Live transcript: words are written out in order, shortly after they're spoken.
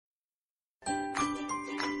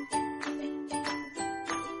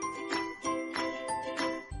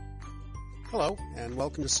Hello, and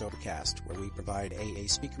welcome to Sobercast, where we provide AA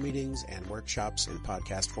speaker meetings and workshops in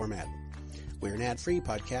podcast format. We're an ad-free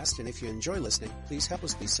podcast, and if you enjoy listening, please help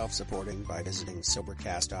us be self-supporting by visiting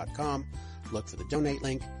Sobercast.com, look for the donate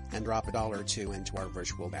link, and drop $1 or $2 into our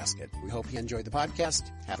virtual basket. We hope you enjoyed the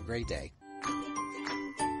podcast. Have a great day.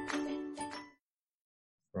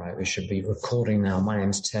 Right, we should be recording now. My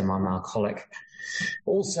name's Tim. I'm an alcoholic,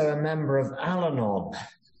 also a member of Al-Anon.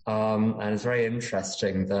 And it's very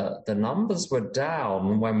interesting that the numbers were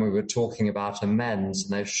down when we were talking about amends,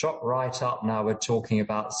 and they've shot right up now. We're talking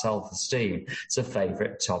about self-esteem. It's a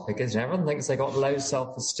favourite topic, isn't it? Everyone thinks they got low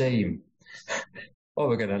self-esteem. Well,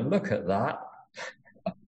 we're going to look at that.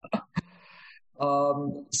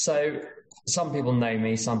 So some people know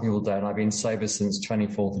me, some people don't. I've been sober since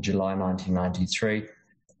 24th of July 1993.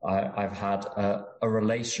 I've had a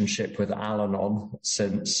relationship with Al-Anon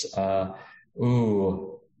since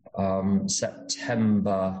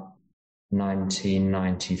September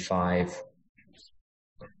 1995.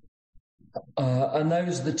 And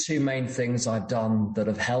those are the two main things I've done that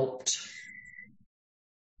have helped.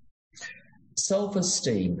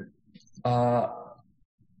 Self-esteem.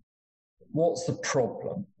 What's the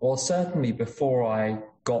problem? Well, certainly before I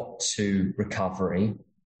got to recovery,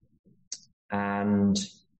 and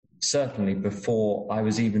certainly before I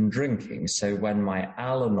was even drinking, so when my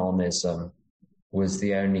Al-Anonism was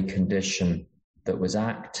the only condition that was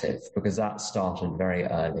active, because that started very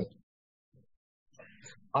early.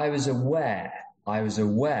 I was aware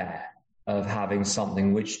of having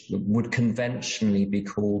something which would conventionally be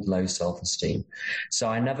called low self-esteem. So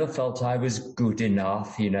I never felt I was good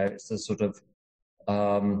enough. You know, it's the sort of,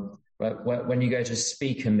 when you go to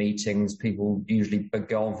speaker meetings, people usually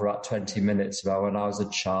go on for about 20 minutes about when I was a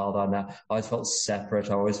child. I always felt separate.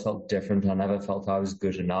 I always felt different. I never felt I was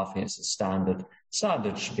good enough. It's a standard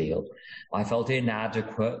spiel. I felt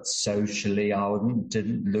inadequate socially. I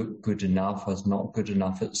didn't look good enough. I was not good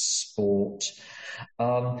enough at sport.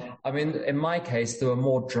 In my case, there were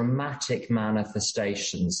more dramatic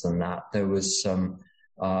manifestations than that. There was some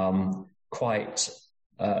quite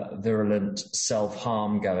virulent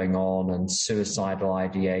self-harm going on, and suicidal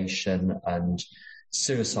ideation and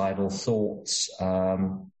suicidal thoughts. I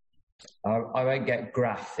won't get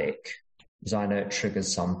graphic, because I know it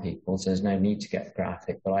triggers some people, so there's no need to get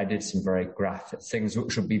graphic, but I did some very graphic things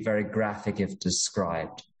which would be very graphic if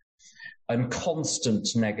described. And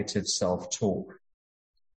constant negative self-talk.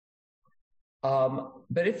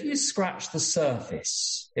 But if you scratch the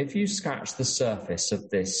surface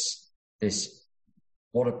of this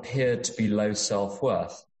what appeared to be low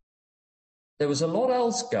self-worth, there was a lot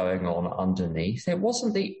else going on underneath. It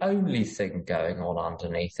wasn't the only thing going on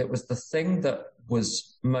underneath. It was the thing that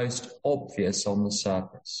was most obvious on the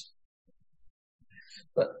surface.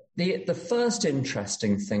 But the first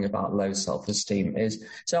interesting thing about low self-esteem is,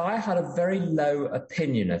 so I had a very low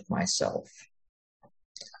opinion of myself.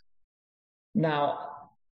 Now,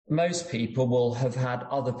 most people will have had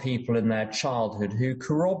other people in their childhood who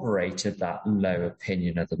corroborated that low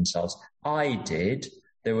opinion of themselves. I did.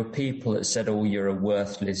 There were people that said, oh, you're a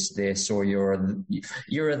worthless this, or you're a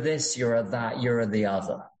this, you're a that, you're a the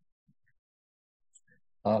other.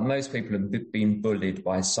 Most people have been bullied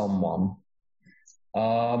by someone.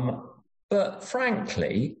 But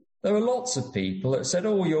frankly, there were lots of people that said,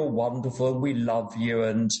 oh, you're wonderful, we love you.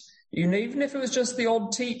 And even if it was just the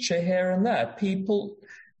odd teacher here and there, people,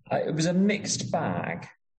 it was a mixed bag.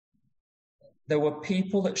 There were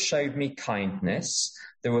people that showed me kindness.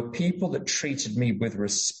 There were people that treated me with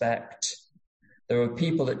respect. There were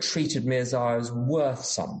people that treated me as though I was worth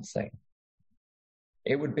something.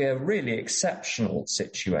 It would be a really exceptional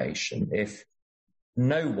situation if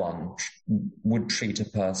no one would treat a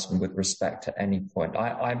person with respect at any point.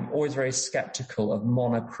 I'm always very skeptical of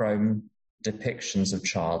monochrome depictions of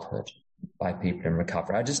childhood by people in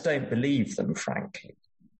recovery. I just don't believe them, frankly.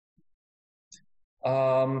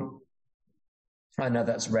 I know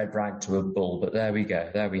that's red rag to a bull, but there we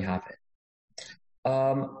go. There we have it.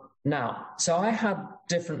 Now, so I had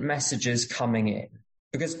different messages coming in,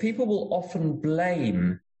 because people will often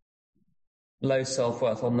blame low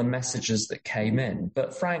self-worth on the messages that came in.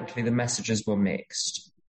 But frankly, the messages were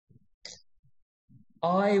mixed.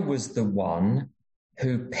 I was the one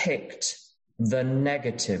who picked the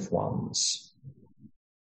negative ones.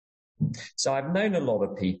 So I've known a lot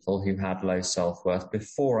of people who had low self-worth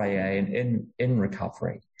before AA and in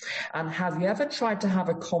recovery. And have you ever tried to have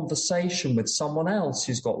a conversation with someone else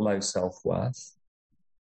who's got low self-worth?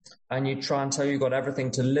 And you try and tell you've got everything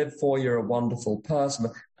to live for, you're a wonderful person,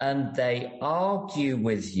 and they argue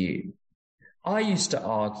with you I used to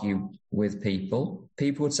argue with people.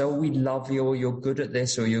 People would say, oh, we love you, or you're good at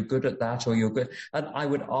this, or you're good at that, or you're good. And I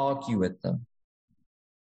would argue with them.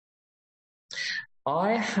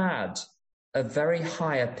 I had a very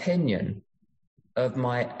high opinion of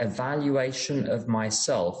my evaluation of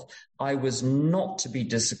myself. I was not to be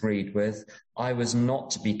disagreed with. I was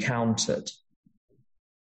not to be countered.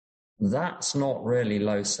 That's not really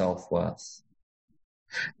low self-worth.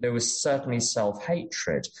 There was certainly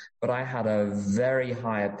self-hatred, but I had a very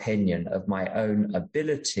high opinion of my own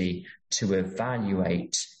ability to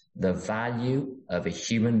evaluate the value of a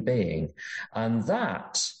human being. And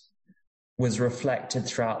that was reflected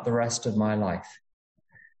throughout the rest of my life.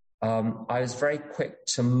 I was very quick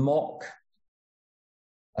to mock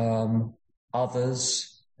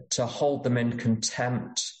others, to hold them in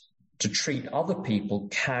contempt, to treat other people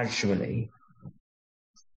casually.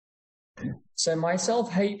 So my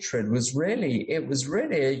self-hatred was really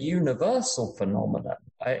a universal phenomenon.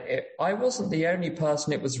 I wasn't the only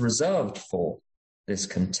person it was reserved for, this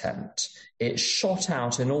contempt. It shot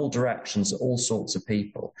out in all directions at all sorts of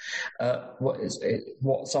people.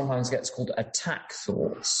 What sometimes gets called attack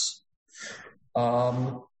thoughts.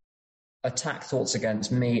 Attack thoughts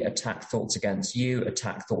against me, attack thoughts against you,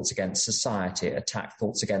 attack thoughts against society, attack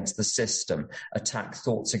thoughts against the system, attack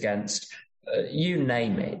thoughts against, you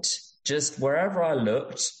name it. Just wherever I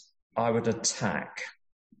looked, I would attack.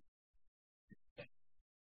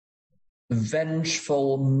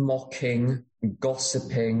 Vengeful, mocking,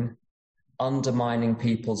 gossiping, undermining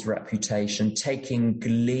people's reputation, taking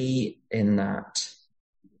glee in that.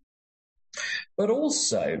 But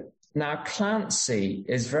also, now Clancy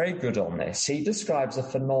is very good on this. He describes a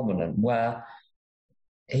phenomenon where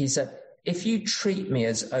he said, if you treat me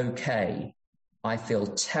as okay, I feel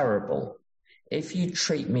terrible. If you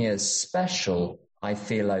treat me as special, I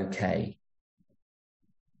feel okay.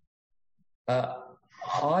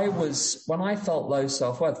 When I felt low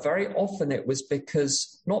self-worth, very often it was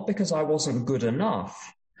not because I wasn't good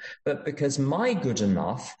enough, but because my good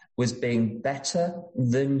enough was being better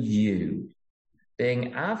than you.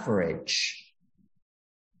 Being average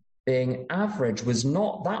was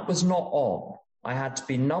not on. I had to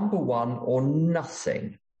be number one or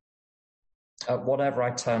nothing at whatever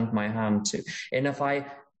I turned my hand to. And if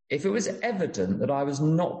it was evident that I was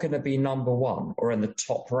not going to be number one or in the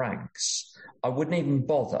top ranks, I wouldn't even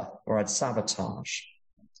bother, or I'd sabotage.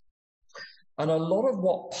 And a lot of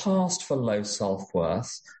what passed for low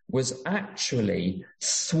self-worth was actually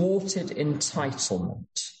thwarted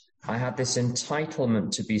entitlement. I had this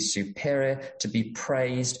entitlement to be superior, to be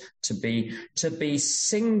praised, to be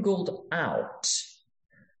singled out.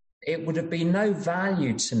 It would have been no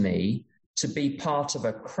value to me to be part of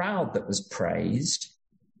a crowd that was praised.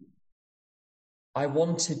 I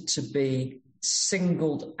wanted to be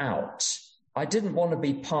singled out. I didn't want to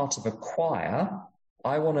be part of a choir.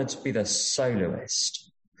 I wanted to be the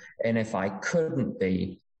soloist. And if I couldn't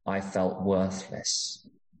be, I felt worthless.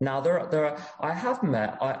 Now,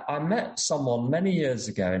 I met someone many years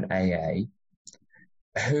ago in AA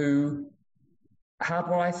who had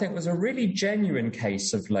what I think was a really genuine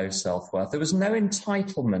case of low self-worth. There was no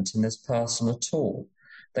entitlement in this person at all.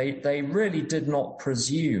 They really did not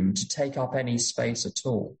presume to take up any space at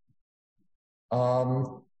all.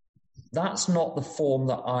 That's not the form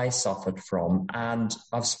that I suffered from, and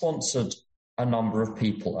I've sponsored a number of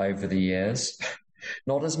people over the years.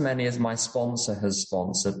 Not as many as my sponsor has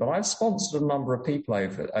sponsored, but I've sponsored a number of people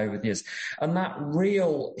over the years. And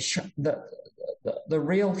the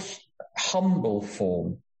real humble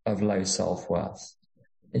form of low self-worth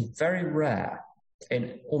is very rare.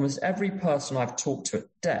 In almost every person I've talked to at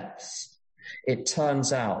depth, it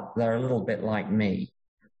turns out they're a little bit like me.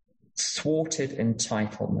 Thwarted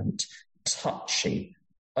entitlement, touchy,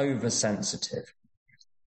 oversensitive.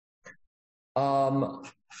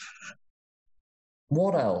 What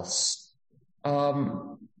else?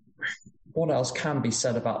 What else can be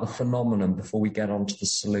said about the phenomenon before we get on to the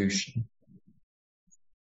solution?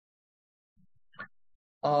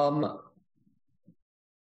 A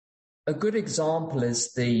good example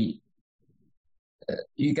is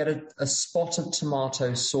you get a spot of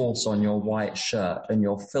tomato sauce on your white shirt and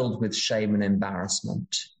you're filled with shame and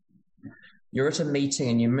embarrassment. You're at a meeting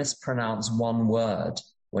and you mispronounce one word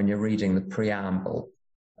when you're reading the preamble,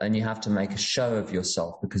 and you have to make a show of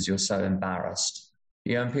yourself because you're so embarrassed.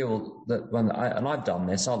 You know, and people and I've done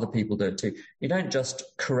this, other people do it too. You don't just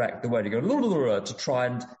correct the word, you go to try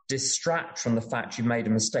and distract from the fact you made a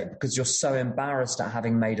mistake because you're so embarrassed at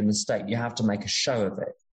having made a mistake. You have to make a show of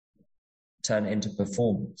it, turn it into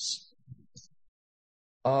performance.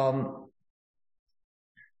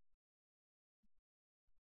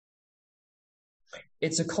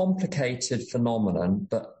 It's a complicated phenomenon,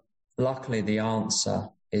 but luckily the answer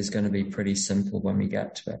is going to be pretty simple when we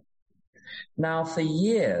get to it. Now, for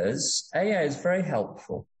years, AA is very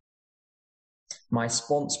helpful. My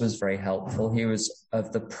sponsor was very helpful. He was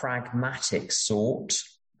of the pragmatic sort,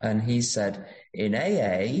 and he said, in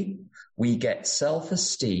AA, we get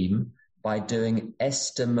self-esteem by doing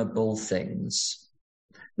estimable things.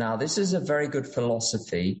 Now, this is a very good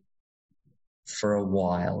philosophy for a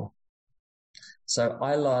while. So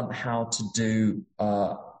I learned how to do,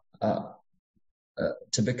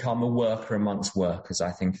 to become a worker amongst workers,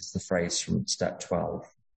 I think is the phrase from step 12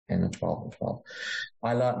 in the 12 and 12.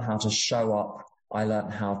 I learned how to show up. I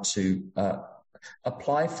learned how to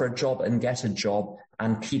apply for a job and get a job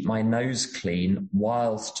and keep my nose clean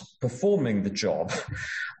whilst performing the job.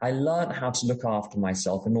 I learned how to look after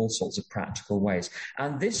myself in all sorts of practical ways.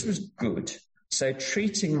 And this was good. So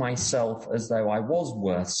treating myself as though I was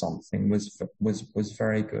worth something was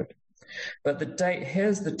very good. But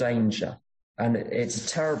here's the danger, and it's a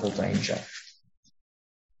terrible danger.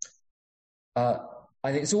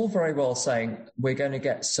 I think it's all very well saying we're going to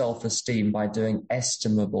get self-esteem by doing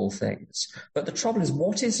estimable things. But the trouble is,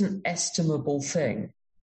 what is an estimable thing?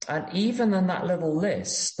 And even in that little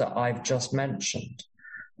list that I've just mentioned,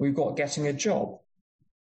 we've got getting a job.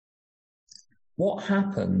 What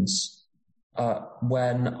happens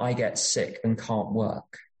when I get sick and can't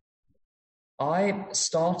work? I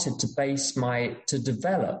started to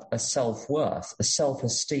develop a self-worth, a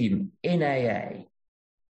self-esteem in AA.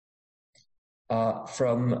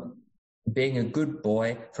 From being a good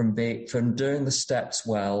boy, from doing the steps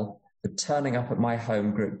well, turning up at my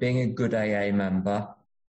home group, being a good AA member,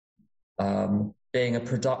 being a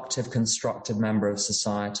productive, constructive member of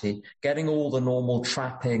society, getting all the normal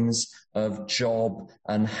trappings of job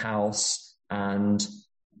and house, and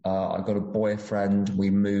I got a boyfriend,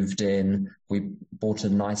 we moved in, we bought a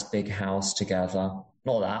nice big house together.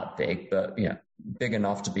 Not that big, but big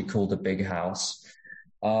enough to be called a big house.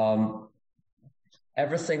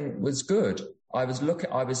 Everything was good. This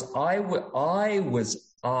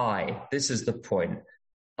is the point.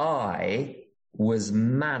 I was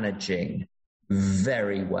managing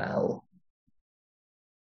very well.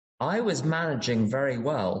 I was managing very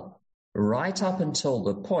well right up until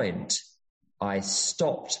the point I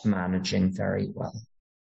stopped managing very well.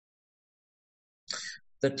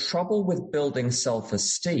 The trouble with building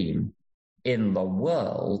self-esteem in the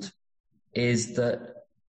world is that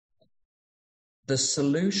the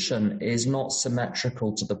solution is not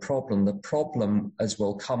symmetrical to the problem. The problem, as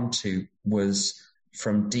we'll come to, was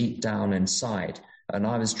from deep down inside, and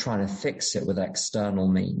I was trying to fix it with external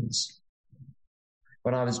means.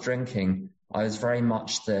 When I was drinking, I was very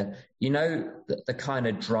much the kind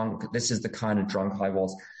of drunk, this is the kind of drunk I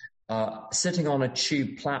was, sitting on a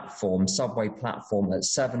tube platform, subway platform at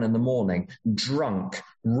 7 a.m, drunk,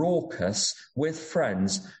 raucous, with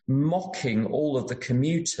friends, mocking all of the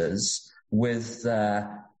commuters with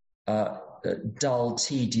their dull,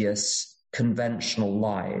 tedious, conventional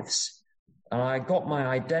lives. And I got my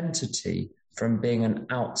identity from being an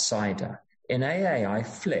outsider. In AA, I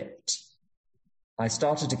flipped. I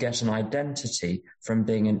started to get an identity from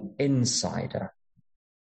being an insider.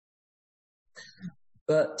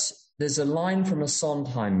 But there's a line from a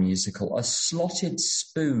Sondheim musical, a slotted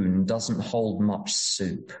spoon doesn't hold much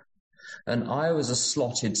soup. And I was a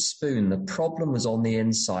slotted spoon. The problem was on the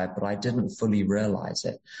inside, but I didn't fully realize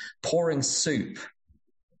it. Pouring soup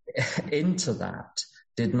into that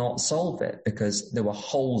did not solve it because there were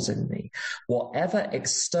holes in me. Whatever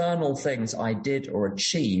external things I did or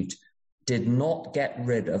achieved did not get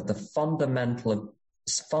rid of the fundamental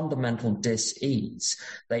dis-ease.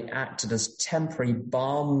 They acted as temporary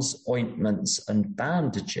balms, ointments, and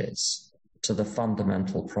bandages to the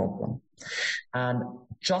fundamental problem. And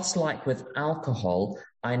just like with alcohol,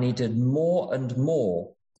 I needed more and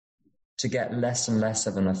more to get less and less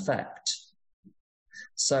of an effect.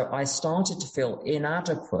 So I started to feel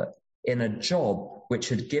inadequate in a job which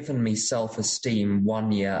had given me self-esteem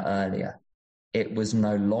 1 year earlier. It was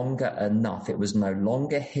no longer enough. It was no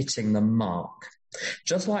longer hitting the mark.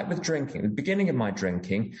 Just like with drinking, at the beginning of my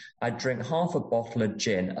drinking, I'd drink half a bottle of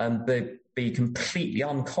gin and be completely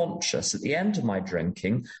unconscious. At the end of my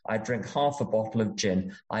drinking, I'd drink half a bottle of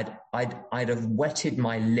gin. I'd have wetted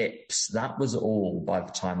my lips. That was all by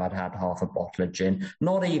the time I'd had half a bottle of gin,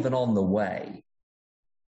 not even on the way.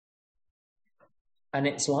 And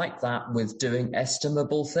it's like that with doing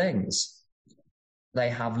estimable things. They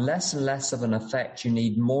have less and less of an effect. You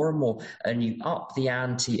need more and more, and you up the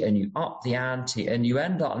ante, and you up the ante, and you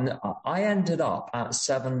end up. I ended up at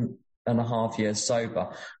 7 6.5 years sober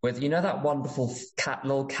with, you know, that wonderful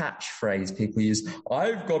little catchphrase people use,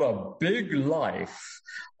 I've got a big life.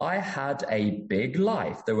 I had a big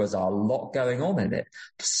life. There was a lot going on in it.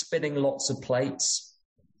 Spinning lots of plates.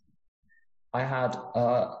 I had,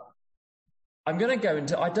 I'm going to go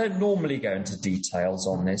into, I don't normally go into details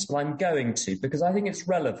on this, but I'm going to because I think it's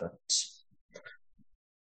relevant.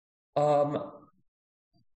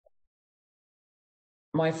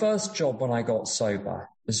 My first job when I got sober,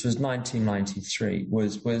 this was 1993,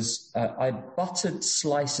 was I buttered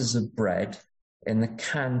slices of bread in the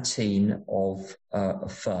canteen of a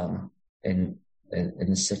firm in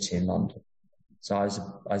the city in London. So I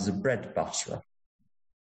was a bread butterer.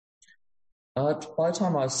 By the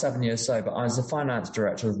time I was 7 years sober, I was the finance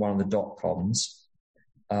director of one of the dot-coms.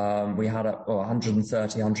 We had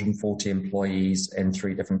 130, 140 employees in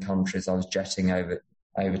 3 different countries. I was jetting over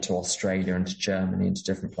to Australia and to Germany and to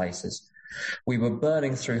different places. We were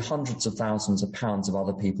burning through hundreds of thousands of pounds of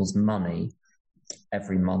other people's money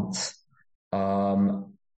every month.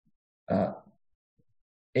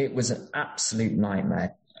 It was an absolute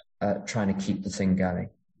nightmare trying to keep the thing going,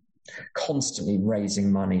 constantly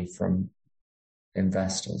raising money from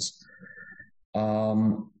investors.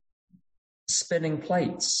 Spinning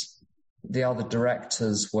plates. The other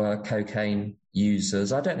directors were cocaine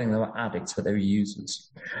users. I don't think they were addicts, but they were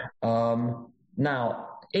users. Now,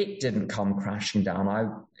 it didn't come crashing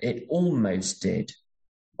down. It almost did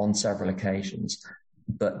on several occasions.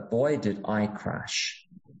 But boy, did I crash.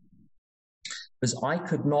 Because I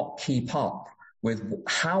could not keep up with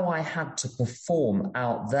how I had to perform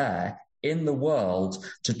out there in the world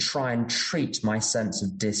to try and treat my sense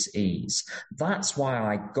of dis-ease. That's why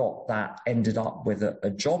I ended up with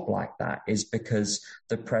a job like that, is because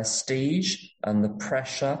the prestige and the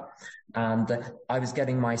pressure, and I was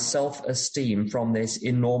getting my self-esteem from this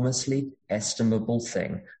enormously estimable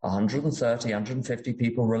thing. 130, 150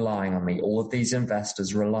 people relying on me, all of these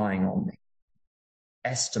investors relying on me.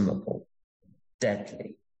 Estimable,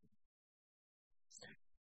 deadly.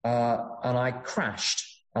 And I crashed.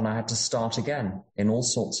 And I had to start again in all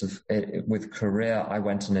sorts of, with career, I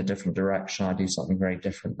went in a different direction. I do something very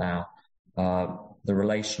different now. The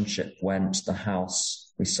relationship went, the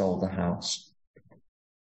house, we sold the house.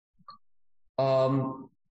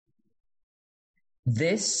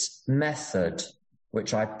 This method,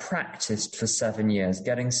 which I practiced for 7 years,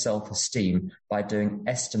 getting self-esteem by doing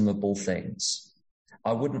estimable things,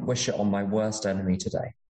 I wouldn't wish it on my worst enemy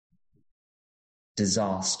today.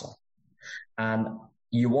 Disaster. And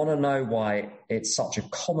you want to know why it's such a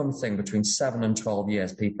common thing between 7 and 12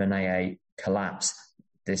 years, people in AA collapse.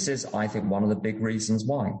 This is, I think, one of the big reasons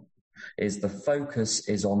why, is the focus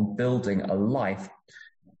is on building a life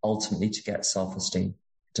ultimately to get self-esteem,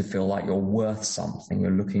 to feel like you're worth something,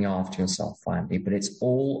 you're looking after yourself finally, but it's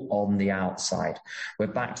all on the outside. We're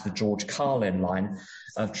back to the George Carlin line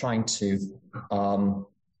of trying to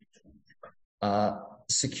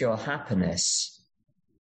secure happiness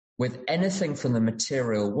with anything from the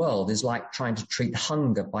material world is like trying to treat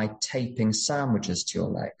hunger by taping sandwiches to your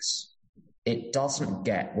legs. It doesn't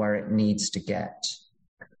get where it needs to get.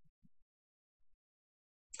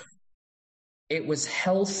 It was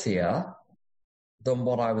healthier than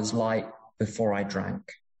what I was like before I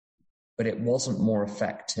drank, but it wasn't more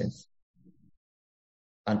effective.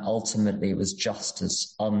 And ultimately, it was just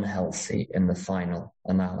as unhealthy in the final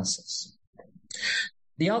analysis.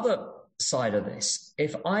 The other side of this,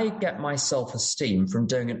 if I get my self-esteem from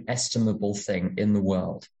doing an estimable thing in the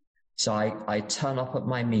world, so I turn up at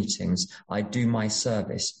my meetings, I do my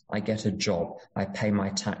service, I get a job, I pay my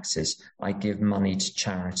taxes, I give money to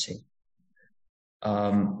charity.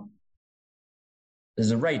 There's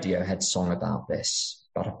a Radiohead song about this,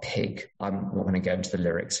 about a pig. I'm not going to go into the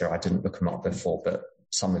lyrics here. I didn't look them up before, but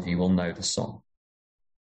some of you will know the song.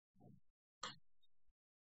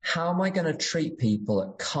 How am I going to treat people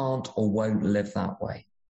that can't or won't live that way?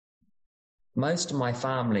 Most of my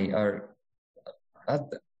family are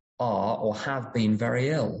or have been very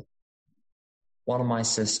ill. One of my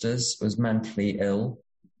sisters was mentally ill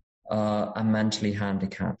and mentally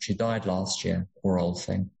handicapped. She died last year, poor old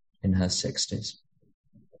thing, in her 60s.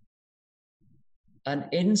 And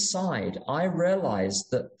inside, I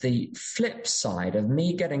realized that the flip side of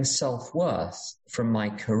me getting self-worth from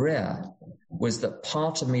my career was that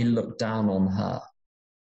part of me looked down on her.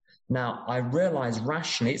 Now, I realized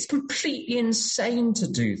rationally, it's completely insane to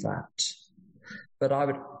do that. But I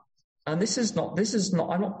would, and this is not,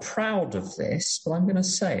 I'm not proud of this, but I'm going to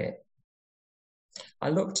say it.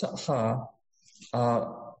 I looked at her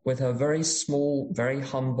with her very small, very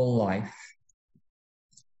humble life.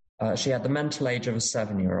 She had the mental age of a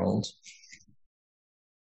 7-year-old.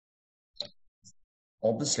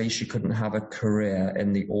 Obviously, she couldn't have a career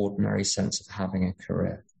in the ordinary sense of having a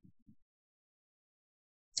career.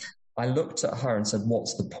 I looked at her and said,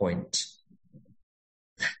 what's the point?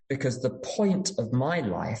 Because the point of my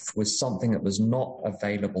life was something that was not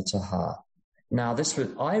available to her. Now,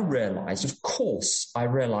 I realized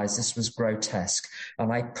this was grotesque,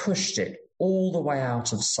 and I pushed it all the way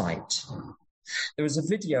out of sight. There was a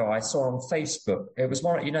video I saw on Facebook. It was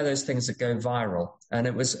one, those things that go viral. And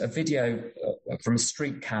it was a video from a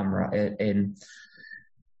street camera in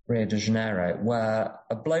Rio de Janeiro where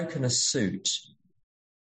a bloke in a suit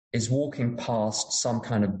is walking past some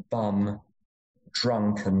kind of bum,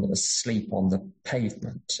 drunk and asleep on the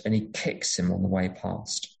pavement, and he kicks him on the way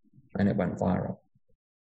past, and it went viral.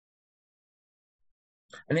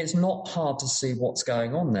 And it's not hard to see what's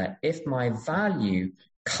going on there. If my value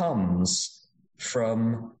comes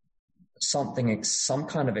from some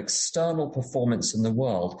kind of external performance in the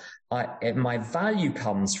world, if my value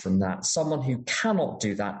comes from that, someone who cannot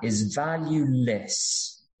do that is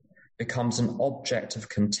valueless, becomes an object of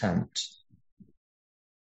contempt.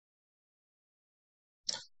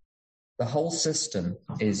 The whole system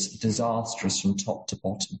is disastrous from top to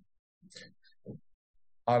bottom.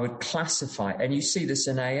 I would classify, and you see this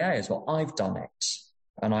in AA as well. I've done it,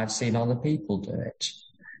 and I've seen other people do it.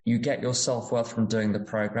 You get your self-worth from doing the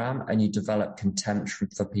program, and you develop contempt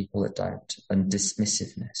for people that don't, and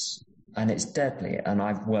dismissiveness. And it's deadly. And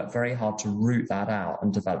I've worked very hard to root that out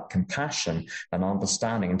and develop compassion and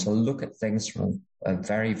understanding and to look at things from a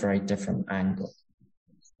very, very different angle.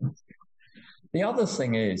 The other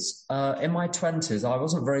thing is, in my 20s, I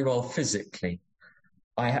wasn't very well physically.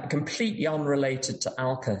 I had completely unrelated to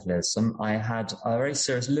alcoholism. I had very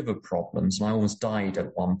serious liver problems, and I almost died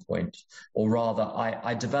at one point. Or rather,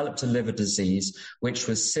 I developed a liver disease, which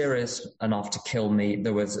was serious enough to kill me.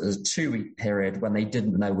 There was a 2-week period when they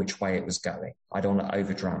didn't know which way it was going. I don't want to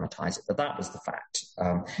over-dramatize it, but that was the fact.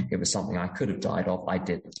 It was something I could have died of. I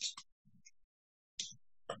didn't.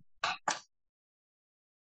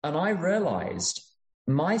 And I realized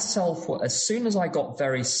myself, as soon as I got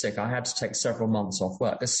very sick, I had to take several months off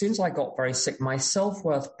work. As soon as I got very sick, my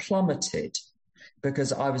self-worth plummeted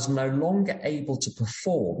because I was no longer able to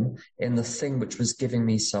perform in the thing which was giving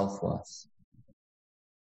me self-worth.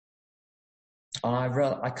 And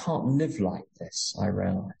I can't live like this, I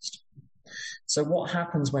realized. So what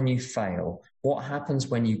happens when you fail? What happens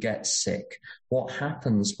when you get sick? What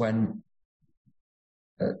happens when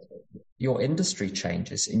your industry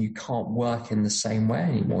changes and you can't work in the same way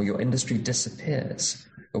anymore? Your industry disappears.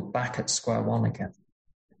 You're back at square one again.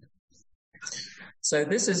 So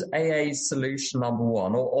this is AA's solution number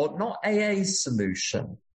one, or not AA's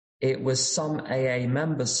solution. It was some AA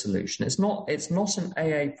member's solution. It's not an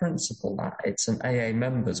AA principle, it's an AA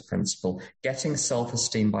member's principle, getting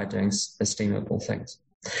self-esteem by doing esteemable things.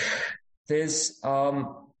 There's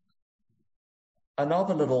another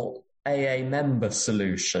little AA member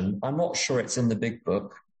solution. I'm not sure it's in the big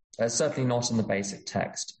book. Certainly not in the basic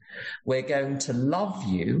text. We're going to love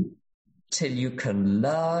you till you can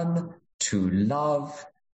learn to love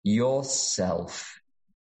yourself.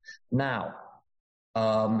 Now,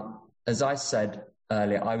 as I said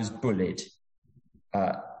earlier, I was bullied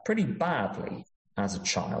pretty badly as a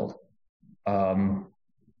child.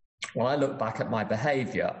 When I look back at my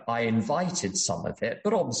behavior, I invited some of it,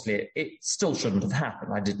 but obviously it still shouldn't have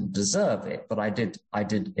happened. I didn't deserve it, but I did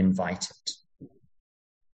invite it.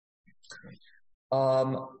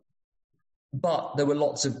 But there were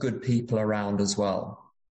lots of good people around as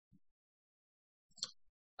well.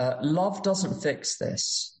 Love doesn't fix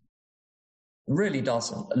this. Really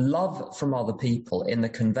doesn't. Love from other people in the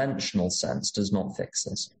conventional sense does not fix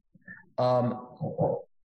this.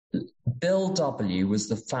 Bill W. was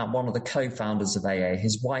one of the co-founders of AA,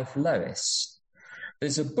 his wife Lois.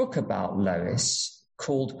 There's a book about Lois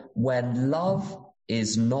called When Love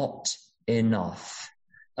Is Not Enough.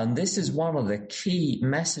 And this is one of the key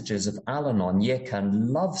messages of Al-Anon. You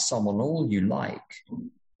can love someone all you like,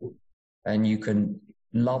 and you can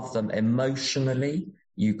love them emotionally.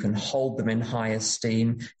 You can hold them in high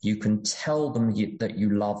esteem. You can tell them that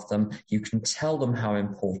you love them. You can tell them how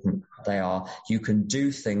important they are. You can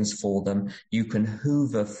do things for them. You can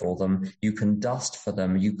hoover for them. You can dust for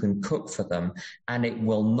them. You can cook for them. And it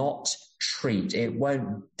will not it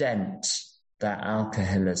won't dent their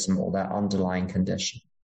alcoholism or their underlying condition.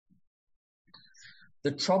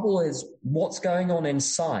 The trouble is what's going on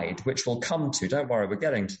inside, which we'll come to. Don't worry, we're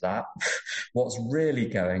getting to that. What's really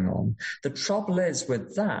going on. The trouble is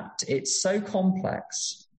with that, it's so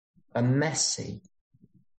complex and messy.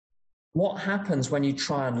 What happens when you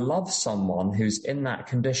try and love someone who's in that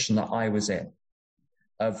condition that I was in?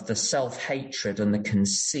 of the self-hatred and the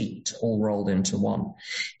conceit all rolled into one.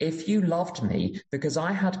 If you loved me because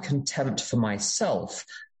I had contempt for myself,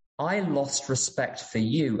 I lost respect for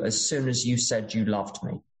you as soon as you said you loved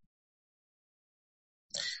me.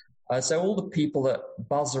 So all the people that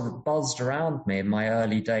buzzed around me in my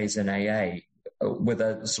early days in AA with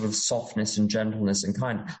a sort of softness and gentleness and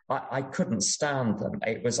kind, I couldn't stand them.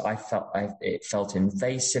 It felt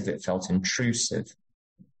invasive. It felt intrusive.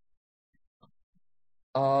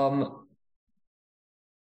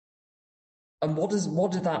 And what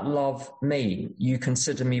did that love mean? You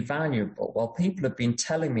consider me valuable. Well, people have been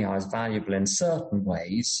telling me I was valuable in certain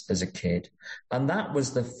ways as a kid, and that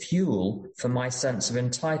was the fuel for my sense of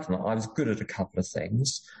entitlement. I was good at a couple of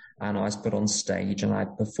things, and I was put on stage and I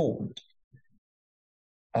performed.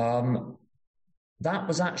 That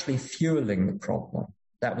was actually fueling the problem.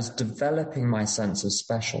 That was developing my sense of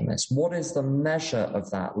specialness. What is the measure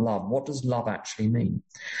of that love? What does love actually mean?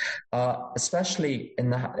 Especially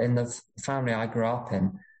in the family I grew up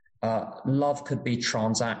in, love could be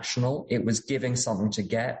transactional. It was giving something to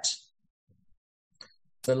get.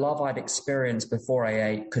 The love I'd experienced before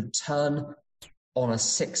AA could turn on a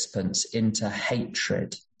sixpence into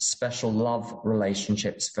hatred. Special love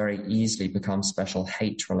relationships very easily become special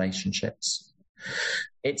hate relationships.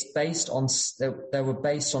 It's based on, they were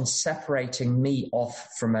based on separating me off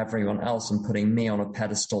from everyone else and putting me on a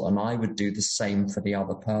pedestal, and I would do the same for the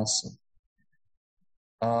other person.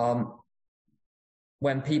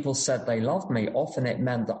 When people said they loved me, often it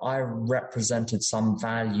meant that I represented some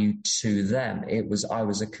value to them. I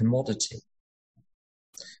was a commodity.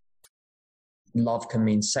 Love can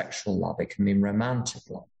mean sexual love. It can mean romantic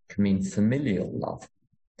love. It can mean familial love,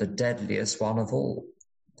 the deadliest one of all.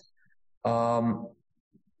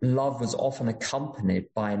 Love was often accompanied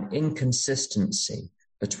by an inconsistency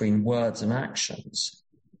between words and actions.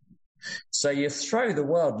 So you throw the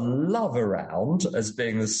word love around as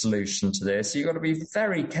being the solution to this. You've got to be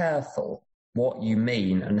very careful what you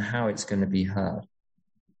mean and how it's going to be heard.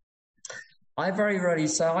 I very rarely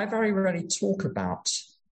talk about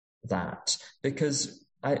that because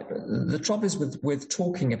the trouble is with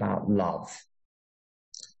talking about love.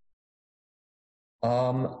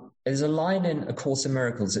 There's a line in A Course in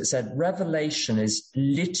Miracles. It said, revelation is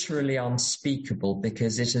literally unspeakable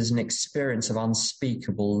because it is an experience of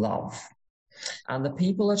unspeakable love. And the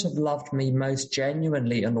people that have loved me most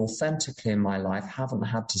genuinely and authentically in my life haven't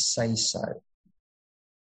had to say so.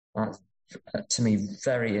 That's, to me,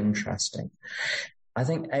 very interesting. I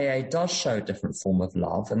think AA does show a different form of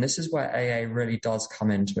love, and this is where AA really does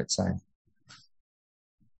come into its own.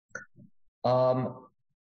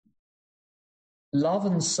 Love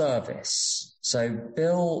and service. So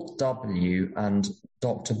Bill W. and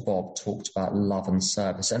Dr. Bob talked about love and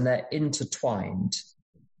service, and they're intertwined.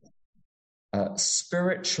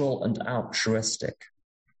 Spiritual and altruistic.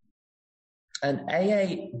 And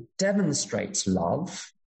AA demonstrates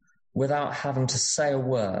love without having to say a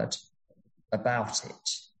word about it.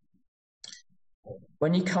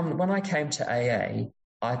 When I came to AA,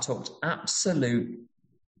 I talked absolute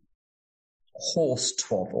horse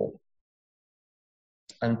twaddle.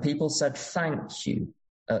 And people said thank you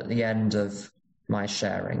at the end of my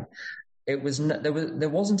sharing. It was there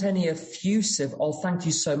wasn't any effusive, oh, thank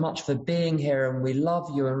you so much for being here and we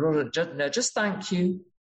love you. And just thank you.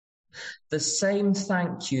 The same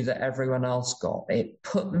thank you that everyone else got. It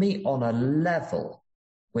put me on a level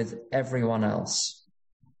with everyone else.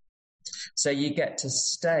 So you get to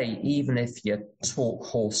stay even if you talk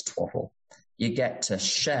horse twaddle. You get to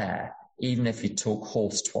share even if you talk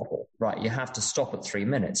horse twaddle. Right, you have to stop at 3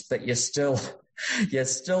 minutes, but you still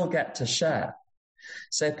get to share.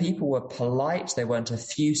 So people were polite, they weren't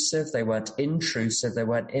effusive, they weren't intrusive, they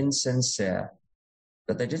weren't insincere,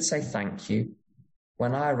 but they did say thank you.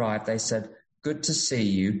 When I arrived, they said, good to see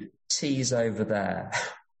you, tea's over there.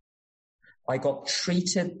 I got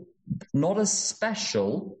treated not as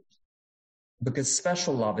special, because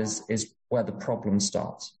special love is where the problem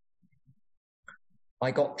starts. I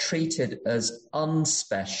got treated as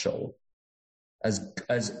unspecial,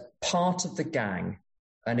 as part of the gang,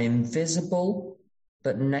 an invisible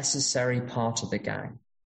but necessary part of the gang.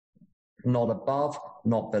 Not above,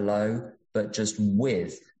 not below, but just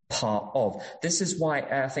with, part of. This is why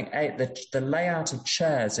I think the layout of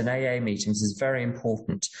chairs in AA meetings is very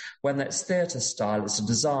important. When it's theatre style, it's a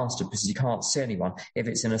disaster because you can't see anyone. If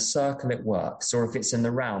it's in a circle, it works. Or if it's in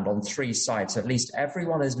the round on 3 sides, at least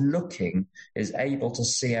everyone is able to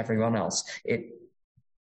see everyone else. You're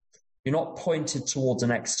not pointed towards an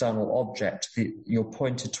external object. You're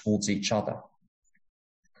pointed towards each other.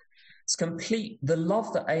 The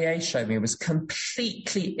love that AA showed me was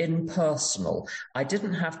completely impersonal. I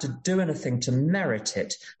didn't have to do anything to merit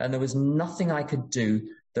it, and there was nothing I could do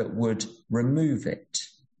that would remove it.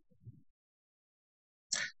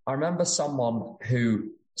 I remember someone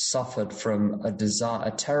who suffered from a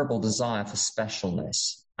terrible desire for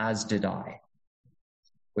specialness, as did I,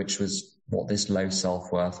 which was what this low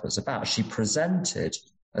self-worth was about. She presented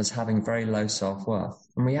as having very low self-worth.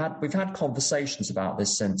 And we've had conversations about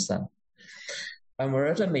this since then. And we're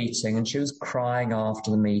at a meeting, and she was crying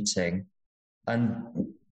after the meeting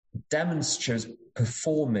and she was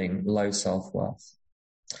performing low self-worth.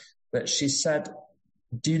 But she said,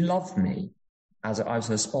 "Do you love me?" I was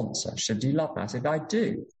her sponsor. She said, "Do you love me?" I said, "I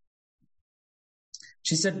do."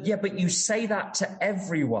 She said, "Yeah, but you say that to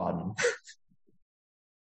everyone."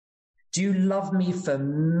 "Do you love me for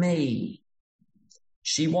me?"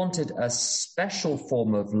 She wanted a special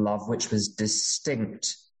form of love which was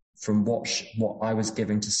distinct from what I was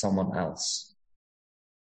giving to someone else.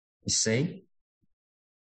 You see?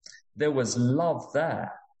 There was love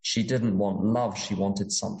there. She didn't want love. She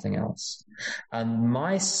wanted something else. And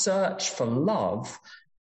my search for love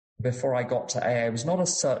before I got to AA was not a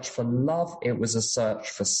search for love. It was a search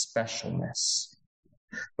for specialness.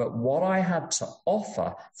 But what I had to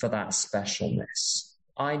offer for that specialness,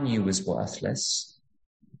 I knew was worthless.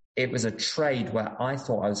 It was a trade where I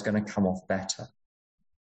thought I was going to come off better.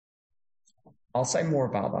 I'll say more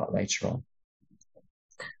about that later on.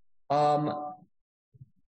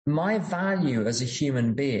 My value as a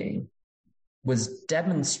human being was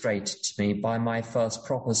demonstrated to me by my first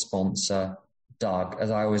proper sponsor, Doug.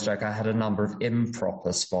 As I always joke, I had a number of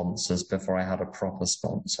improper sponsors before I had a proper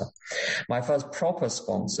sponsor. My first proper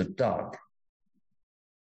sponsor, Doug,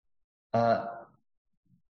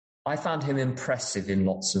 I found him impressive in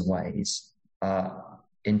lots of ways,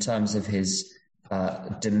 in terms of his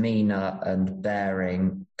demeanor and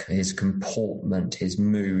bearing, his comportment, his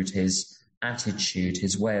mood, his attitude,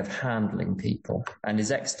 his way of handling people, and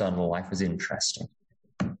his external life was interesting.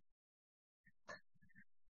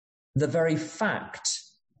 The very fact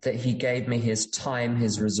that he gave me his time,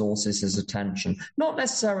 his resources, his attention, not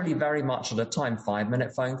necessarily very much at a time,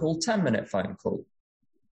 5-minute phone call, 10-minute phone call,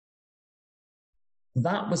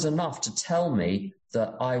 that was enough to tell me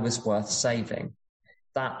that I was worth saving.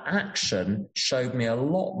 That action showed me a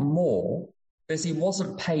lot more, because he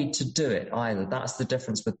wasn't paid to do it either. That's the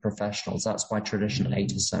difference with professionals. That's why tradition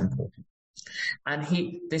 8 is so important. And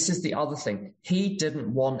this is the other thing. He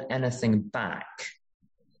didn't want anything back.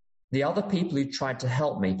 The other people who tried to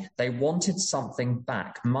help me, they wanted something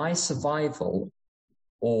back. My survival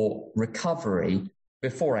or recovery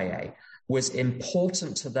before AA was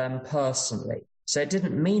important to them personally. So it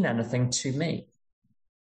didn't mean anything to me.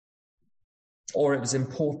 Or it was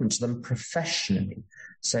important to them professionally.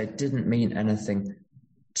 So it didn't mean anything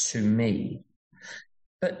to me.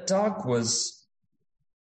 But Doug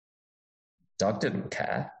didn't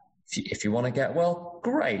care. If you want to get well,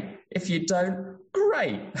 great. If you don't,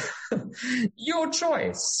 great. Your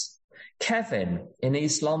choice. Kevin in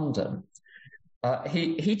East London,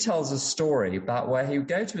 he tells a story about where he would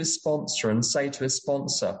go to his sponsor and say to his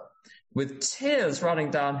sponsor, with tears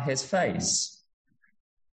running down his face,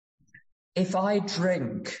 "If I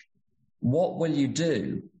drink, what will you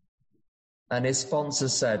do?" And his sponsor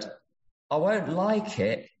said, "I won't like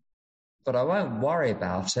it, but I won't worry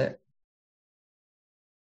about it."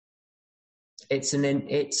 It's an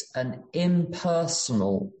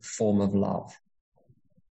impersonal form of love.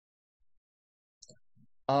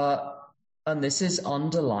 And this is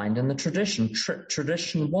underlined in the tradition,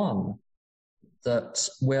 tradition 1, that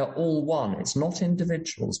we're all one. It's not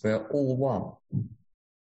individuals, we're all one.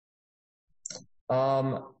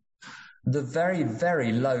 The very,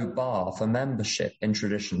 very low bar for membership in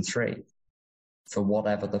tradition 3, for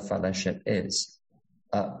whatever the fellowship is,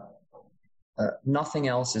 nothing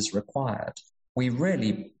else is required. We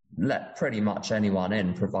really let pretty much anyone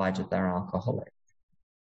in, provided they're alcoholic.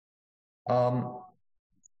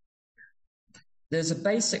 There's a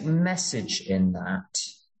basic message in that,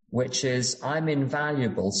 which is I'm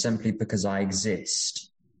invaluable simply because I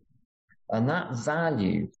exist. And that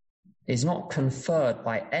value is not conferred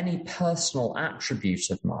by any personal attribute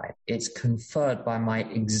of mine. It's conferred by my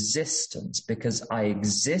existence. Because I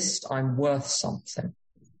exist, I'm worth something.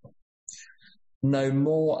 No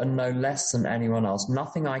more and no less than anyone else.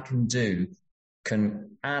 Nothing I can do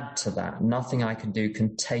can add to that. Nothing I can do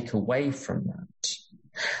can take away from that.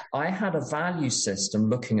 I had a value system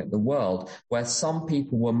looking at the world where some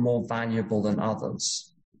people were more valuable than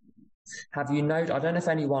others. Have you noted, I don't know if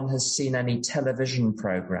anyone has seen any television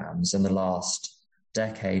programs in the last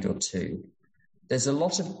decade or two, There's a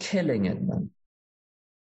lot of killing in them.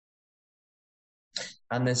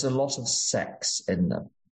 And there's a lot of sex in them.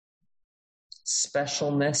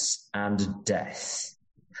 Specialness and death.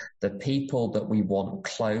 The people that we want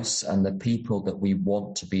close and the people that we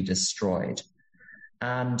want to be destroyed.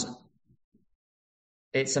 And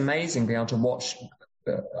it's amazing being able to watch,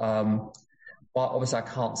 well, obviously I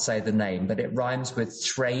can't say the name, but it rhymes with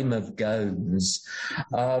Thrame of Gones.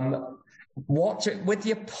 Watch it with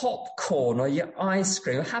your popcorn or your ice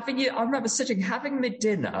cream. I remember having my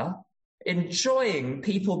dinner, enjoying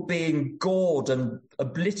people being gored and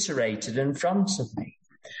obliterated in front of me.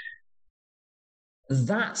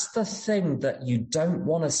 That's the thing that you don't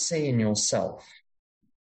want to see in yourself.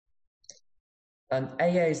 And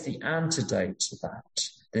AA is the antidote to that.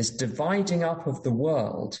 This dividing up of the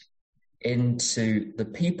world into the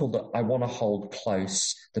people that I want to hold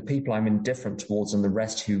close, the people I'm indifferent towards, and the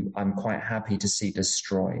rest who I'm quite happy to see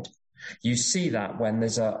destroyed. You see that when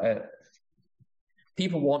there's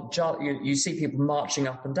people want, you see people marching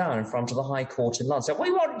up and down in front of the High Court in London. So,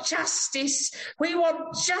 we want justice. We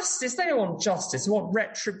want justice. They don't want justice. They want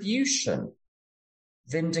retribution,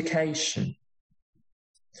 vindication.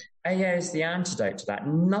 AA is the antidote to that.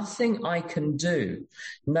 Nothing I can do.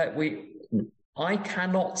 I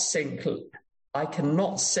cannot sink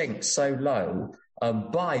so low.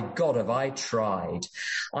 By God, have I tried.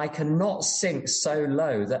 I cannot sink so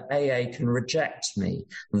low that AA can reject me.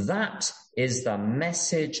 That is the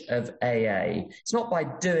message of AA. It's not by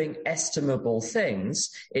doing estimable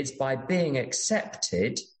things. It's by being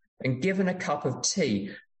accepted and given a cup of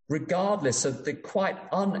tea, regardless of the quite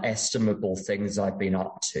unestimable things I've been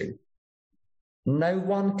up to. No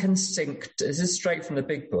one can sink, this is straight from the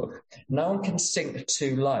big book, no one can sink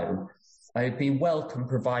too low. I would be welcome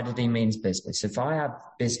provided he means business. If I have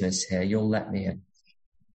business here, you'll let me in.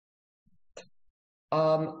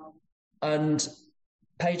 And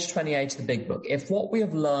page 28 of the big book, if what we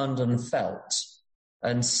have learned and felt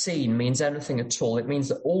and seen means anything at all, it means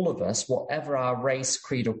that all of us, whatever our race,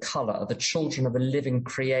 creed or colour, are the children of a living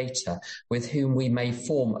creator with whom we may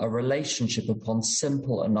form a relationship upon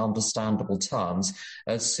simple and understandable terms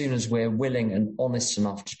as soon as we're willing and honest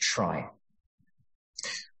enough to try.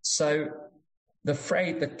 So the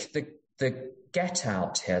phrase, the get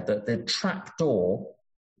out here, the trapdoor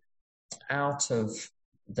out of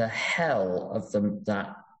the hell of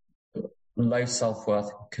that low self-worth,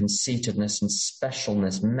 conceitedness and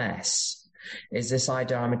specialness mess is this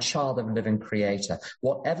idea I'm a child of a living creator.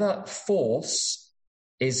 Whatever force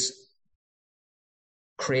is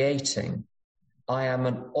creating, I am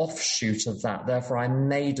an offshoot of that. Therefore, I'm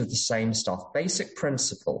made of the same stuff. Basic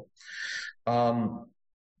principle.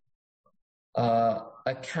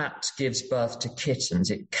 A cat gives birth to kittens.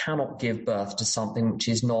 It cannot give birth to something which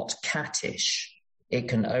is not cattish. It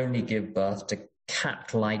can only give birth to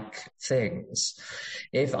cat-like things.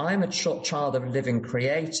 If I'm a child of a living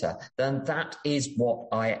creator, then that is what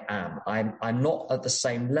I am. I'm not at the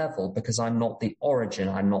same level because I'm not the origin,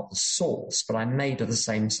 I'm not the source, but I'm made of the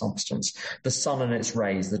same substance. The sun and its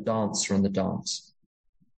rays, the dancer and the dance.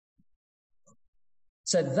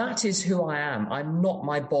 So that is who I am. I'm not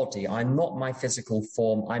my body. I'm not my physical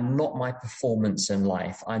form. I'm not my performance in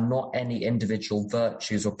life. I'm not any individual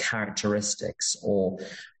virtues or characteristics or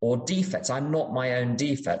defects. I'm not my own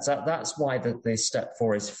defects. That's why the step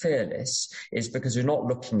 4 is fearless, is because you're not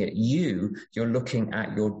looking at you, you're looking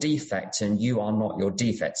at your defects, and you are not your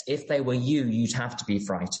defects. If they were you, you'd have to be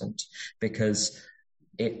frightened because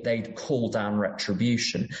they'd call down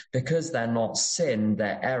retribution. Because they're not sin,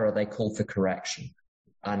 they're error, they call for correction.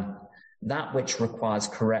 And that which requires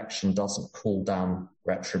correction doesn't call down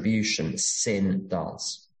retribution. Sin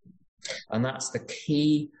does. And that's the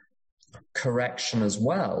key correction as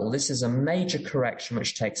well. This is a major correction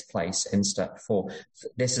which takes place in step 4.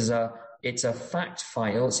 It's a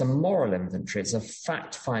fact-finding, it's a moral inventory, it's a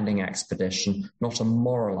fact-finding expedition, not a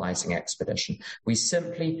moralizing expedition. We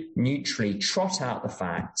simply neutrally trot out the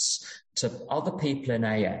facts to other people in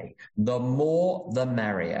AA. The more, the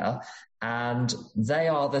merrier. And they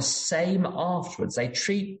are the same afterwards. They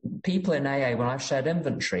treat people in AA, when I've shared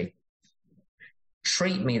inventory,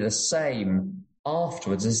 treat me the same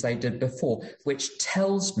afterwards as they did before, which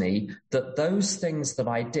tells me that those things that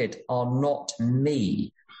I did are not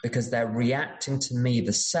me, because they're reacting to me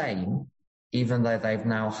the same, even though they've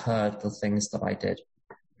now heard the things that I did.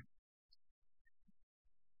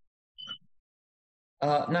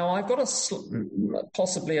 Now, I've got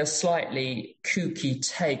possibly a slightly kooky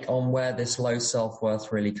take on where this low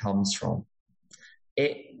self-worth really comes from.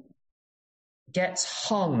 It gets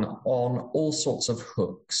hung on all sorts of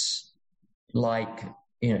hooks, like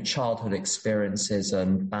childhood experiences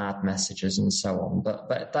and bad messages and so on.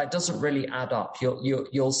 But that doesn't really add up.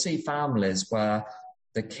 You'll see families where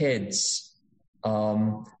the kids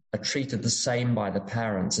are treated the same by the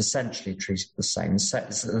parents, essentially treated the same.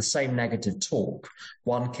 It's the same negative talk.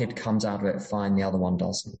 One kid comes out of it fine, the other one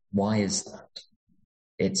doesn't. Why is that?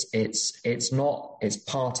 It's not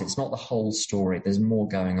the whole story. There's more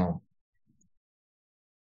going on.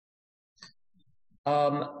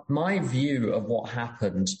 My view of what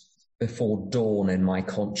happened before dawn in my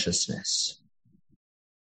consciousness.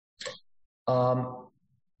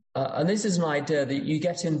 And this is an idea that you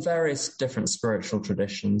get in various different spiritual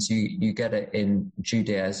traditions. You get it in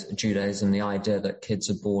Judaism, the idea that kids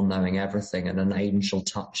are born knowing everything, and an angel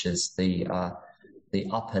touches the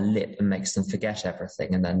upper lip and makes them forget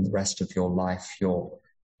everything, and then the rest of your life you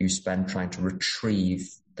spend trying to retrieve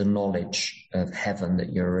the knowledge of heaven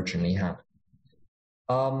that you originally had.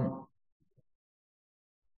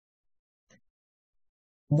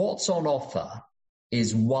 What's on offer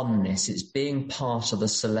is oneness. It's being part of the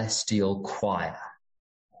celestial choir,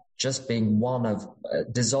 just being one of,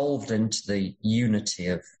 dissolved into the unity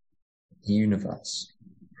of the universe.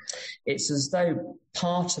 It's as though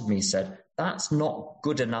part of me said, that's not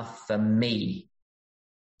good enough for me.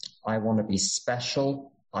 I want to be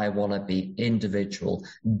special. I want to be individual.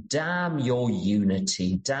 Damn your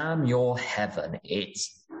unity. Damn your heaven.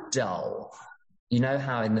 It's dull. You know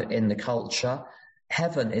how in the culture,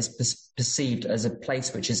 heaven is perceived as a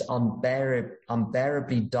place which is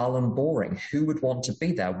unbearably dull and boring. Who would want to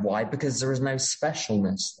be there? Why? Because there is no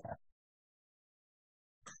specialness there.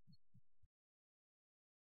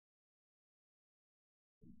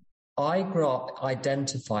 I grew up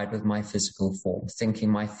identified with my physical form, thinking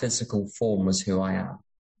my physical form was who I am.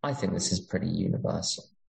 I think this is pretty universal.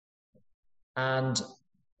 And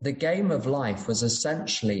the game of life was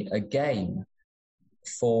essentially a game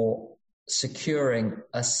for securing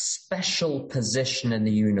a special position in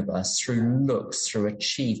the universe through looks, through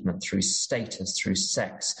achievement, through status, through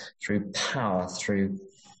sex, through power, through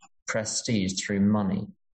prestige, through money.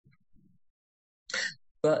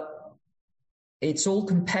 But it's all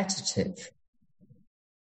competitive.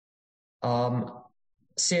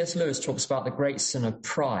 C.S. Lewis talks about the great sin of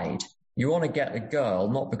pride. You want to get the girl,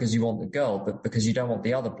 not because you want the girl, but because you don't want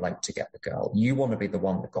the other bloke to get the girl. You want to be the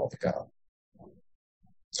one that got the girl.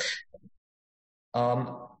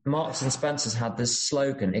 Marks and Spencer's had this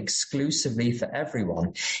slogan, exclusively for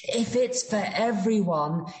everyone. If it's for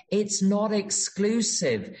everyone, it's not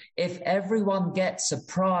exclusive. If everyone gets a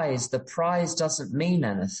prize, the prize doesn't mean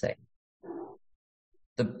anything.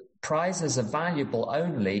 The prizes are valuable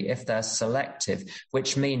only if they're selective,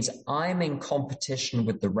 which means I'm in competition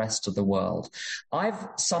with the rest of the world. I've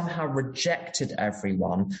somehow rejected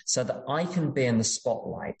everyone so that I can be in the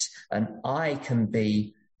spotlight and I can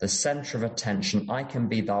be the center of attention. I can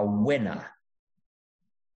be the winner.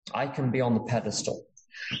 I can be on the pedestal.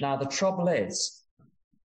 Now, the trouble is,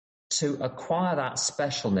 to acquire that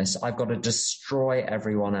specialness, I've got to destroy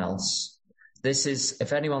everyone else. This is,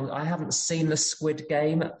 if anyone, I haven't seen the Squid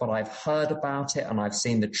Game, but I've heard about it and I've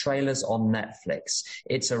seen the trailers on Netflix.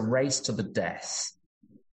 It's a race to the death.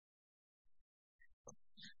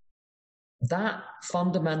 That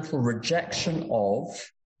fundamental rejection of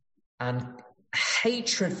and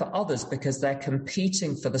hatred for others because they're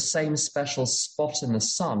competing for the same special spot in the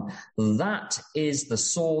sun, that is the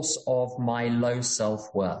source of my low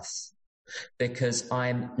self-worth. Because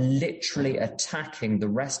I'm literally attacking the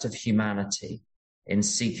rest of humanity in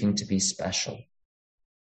seeking to be special.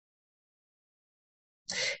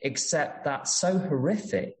 Except that's so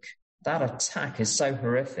horrific. That attack is so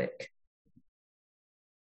horrific.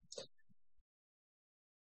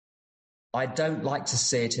 I don't like to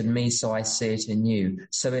see it in me, so I see it in you.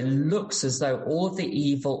 So it looks as though all of the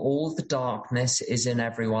evil, all of the darkness is in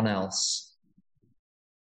everyone else.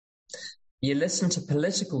 You listen to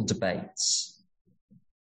political debates.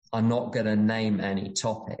 I'm not going to name any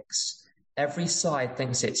topics. Every side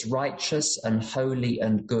thinks it's righteous and holy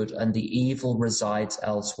and good, and the evil resides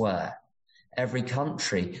elsewhere. Every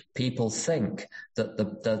country, people think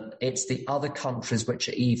that it's the other countries which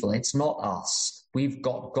are evil. It's not us. We've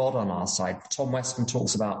got God on our side. Tom Weston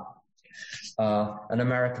talks about an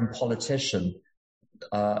American politician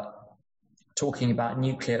talking about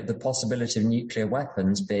the possibility of nuclear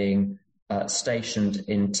weapons being stationed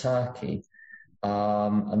in Turkey,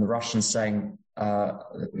 and the Russians saying,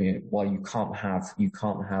 "Well, you can't have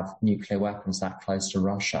nuclear weapons that close to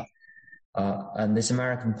Russia." And this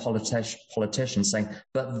American politician saying,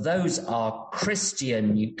 "But those are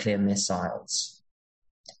Christian nuclear missiles."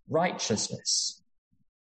 Righteousness,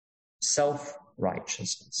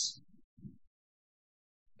 self-righteousness.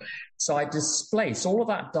 So I displace all of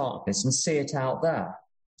that darkness and see it out there.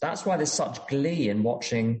 That's why there's such glee in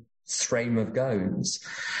watching Stream of Goes.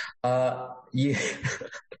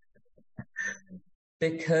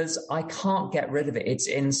 Because I can't get rid of it. It's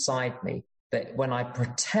inside me. But when I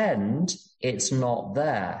pretend it's not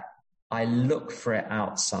there, I look for it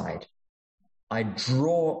outside. I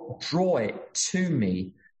draw it to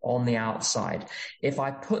me on the outside. If I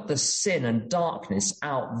put the sin and darkness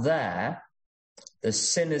out there, the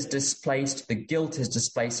sin is displaced, the guilt is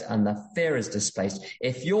displaced, and the fear is displaced.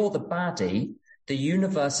 If you're the baddie, the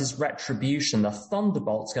universe's retribution, the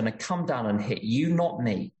thunderbolt's going to come down and hit you, not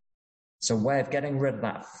me. It's a way of getting rid of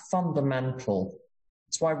that fundamental.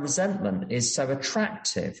 That's why resentment is so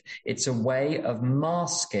attractive. It's a way of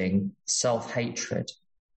masking self-hatred,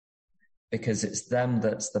 because it's them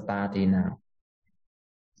that's the baddie now.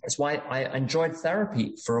 That's why I enjoyed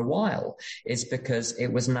therapy for a while, is because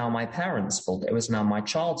it was now my parents' fault. It was now my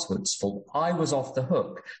childhood's fault. I was off the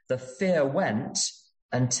hook. The fear went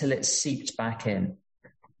until it seeped back in.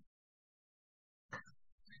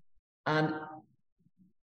 And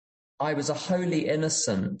I was a wholly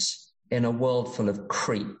innocent in a world full of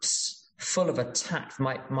creeps, full of attack.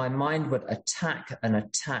 My mind would attack the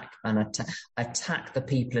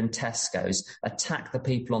people in Tesco's, attack the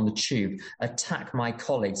people on the tube, attack my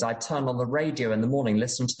colleagues. I'd turn on the radio in the morning,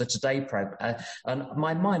 listen to the Today program, and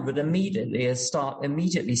my mind would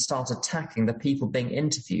immediately start attacking the people being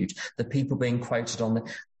interviewed, the people being quoted on the.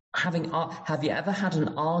 Have you ever had an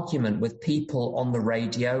argument with people on the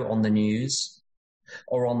radio, on the news,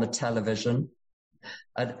 or on the television?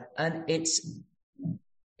 And it's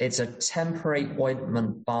a temporary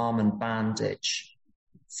ointment, balm, and bandage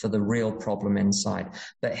for the real problem inside.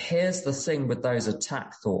 But here's the thing with those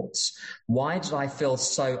attack thoughts. Why did I feel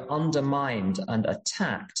so undermined and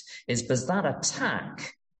attacked? Is because that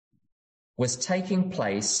attack was taking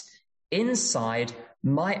place inside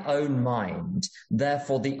my own mind.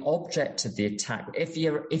 Therefore, the object of the attack, if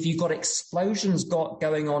you've got explosions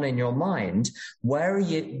going on in your mind, where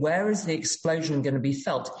is the explosion going to be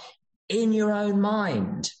felt? In your own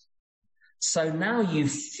mind. So now you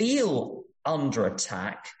feel under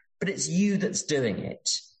attack, but it's you that's doing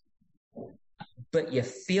it. But you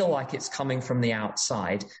feel like it's coming from the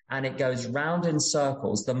outside, and it goes round in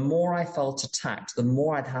circles. The more I felt attacked, the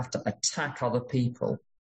more I'd have to attack other people.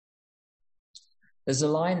 There's a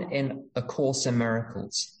line in A Course in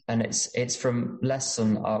Miracles, and it's from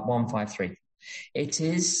lesson 153. It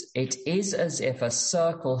is as if a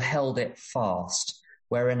circle held it fast,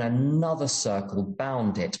 wherein another circle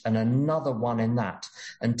bound it, and another one in that,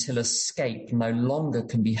 until escape no longer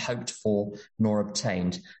can be hoped for nor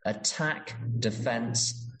obtained. Attack,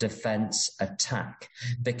 defense, defense, attack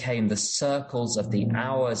became the circles of the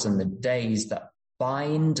hours and the days that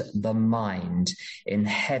bind the mind in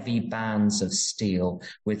heavy bands of steel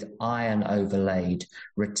with iron overlaid,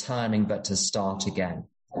 returning but to start again.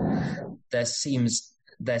 There seems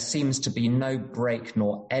to be no break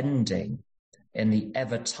nor ending in the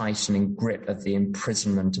ever-tightening grip of the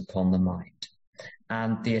imprisonment upon the mind.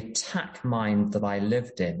 And the attack mind that I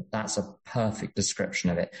lived in, that's a perfect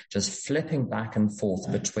description of it, just flipping back and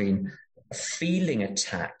forth between feeling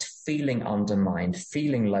attacked, feeling undermined,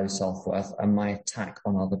 feeling low self-worth, and my attack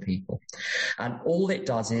on other people. And all it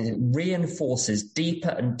does is it reinforces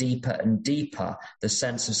deeper and deeper and deeper the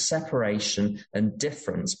sense of separation and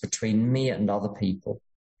difference between me and other people,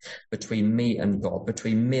 between me and God,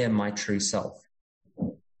 between me and my true self.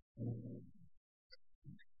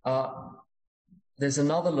 There's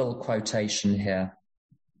another little quotation here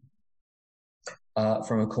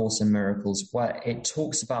from A Course in Miracles, where it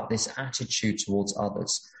talks about this attitude towards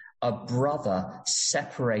others. A brother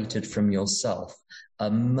separated from yourself,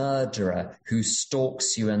 a murderer who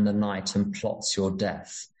stalks you in the night and plots your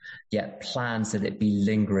death, yet plans that it be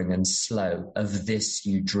lingering and slow. Of this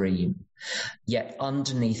you dream. Yet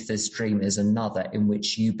underneath this dream is another in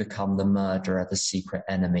which you become the murderer, the secret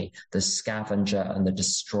enemy, the scavenger and the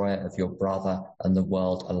destroyer of your brother and the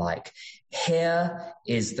world alike. Here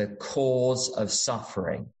is the cause of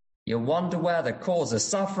suffering. You wonder where the cause of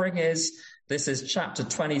suffering is? This is chapter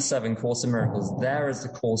 27, Course in Miracles. There is the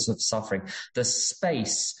cause of suffering, the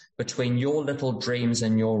space between your little dreams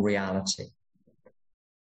and your reality.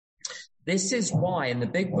 This is why in the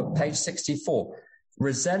big book, page 64,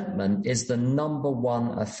 resentment is the number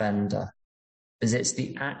one offender, because it's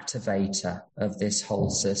the activator of this whole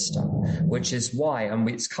system, which is why, and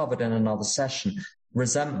it's covered in another session,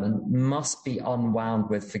 resentment must be unwound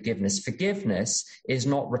with forgiveness. Forgiveness is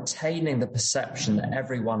not retaining the perception that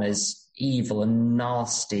everyone is evil and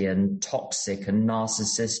nasty and toxic and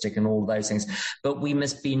narcissistic and all those things, but we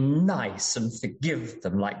must be nice and forgive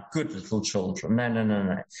them like good little children.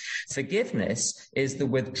 No. Forgiveness is the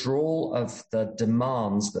withdrawal of the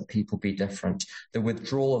demands that people be different, the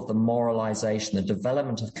withdrawal of the moralization, the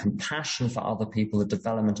development of compassion for other people, the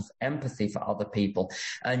development of empathy for other people,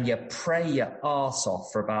 and you pray your arse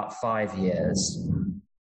off for about 5 years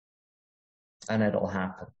and it'll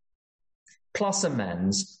happen. Plus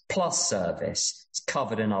amends, plus service. It's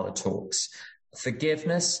covered in other talks.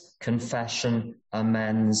 Forgiveness, confession,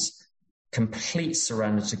 amends, complete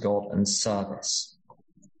surrender to God, and service.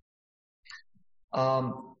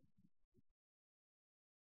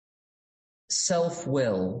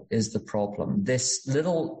 Self-will is the problem. This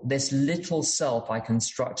little self I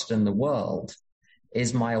constructed in the world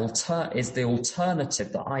is the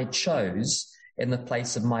alternative that I chose in the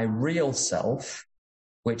place of my real self,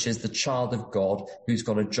 which is the child of God who's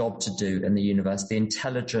got a job to do in the universe, the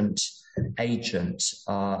intelligent agent,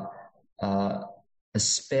 a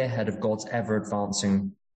spearhead of God's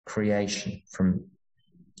ever-advancing creation from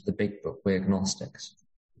the big book, we're agnostics.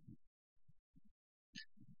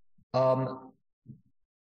 So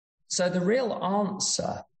the real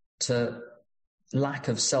answer to lack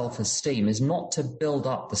of self-esteem is not to build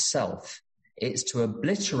up the self, it's to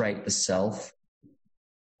obliterate the self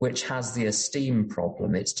which has the esteem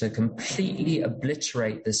problem. It's to completely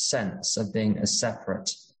obliterate the sense of being a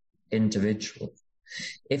separate individual.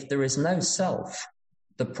 If there is no self,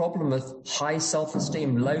 the problem of high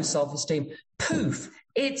self-esteem, low self-esteem, poof,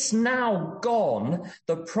 it's now gone.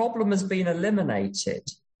 The problem has been eliminated.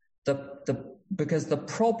 Because the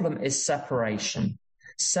problem is separation.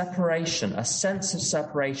 Separation, a sense of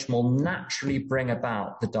separation will naturally bring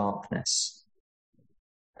about the darkness.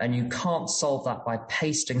 And you can't solve that by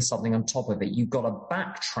pasting something on top of it. You've got to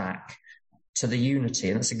backtrack to the unity.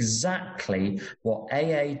 And that's exactly what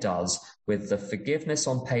AA does with the forgiveness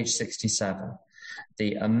on page 67,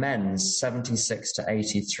 the amends 76 to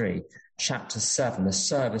 83, chapter 7, the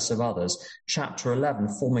service of others, chapter 11,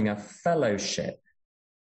 forming a fellowship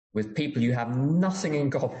with people you have nothing in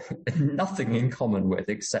common with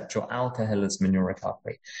except your alcoholism and your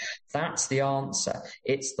recovery. That's the answer.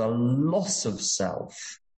 It's the loss of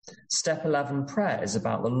self. Step 11 prayer is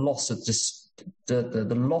about the loss of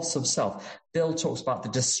the loss of self. Bill talks about the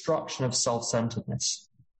destruction of self-centeredness.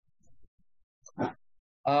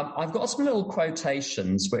 I've got some little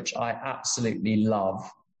quotations which I absolutely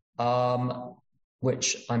love,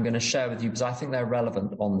 which I'm going to share with you because I think they're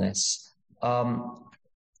relevant on this.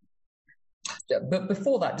 But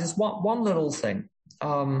before that, just one little thing.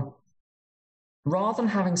 Rather than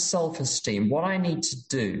having self-esteem, what I need to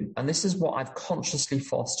do, and this is what I've consciously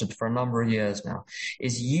fostered for a number of years now,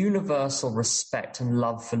 is universal respect and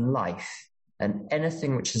love for life and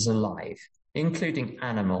anything which is alive, including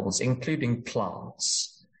animals, including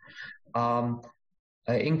plants,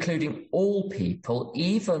 including all people,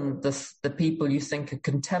 even the people you think are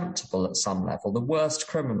contemptible at some level, the worst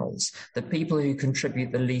criminals, the people who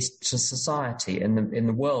contribute the least to society in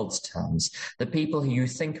the world's terms, the people who you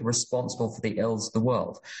think are responsible for the ills of the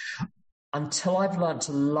world. Until I've learned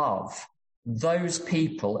to love those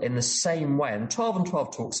people in the same way, and 12 and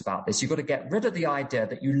 12 talks about this, you've got to get rid of the idea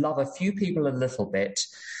that you love a few people a little bit,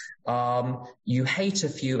 you hate a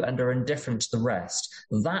few and are indifferent to the rest.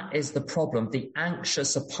 That is the problem, the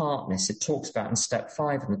anxious apartness it talks about in step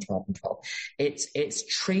 5 in the 12 and 12. It's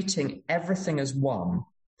treating everything as one.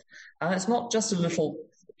 And it's not just a little,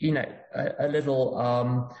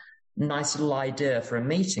 nice little idea for a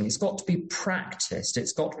meeting. It's got to be practiced.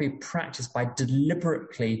 It's got to be practiced by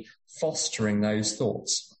deliberately fostering those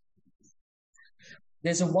thoughts.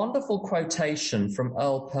 There's a wonderful quotation from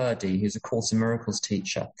Earl Purdy, who's a Course in Miracles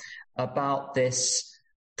teacher, about this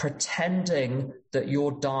pretending that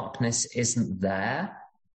your darkness isn't there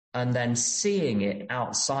and then seeing it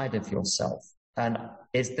outside of yourself. And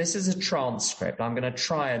this is a transcript. I'm going to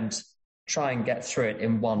try and get through it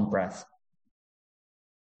in one breath.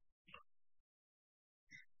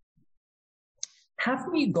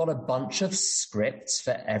 Haven't you got a bunch of scripts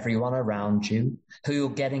for everyone around you who you're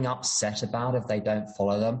getting upset about if they don't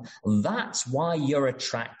follow them? That's why you're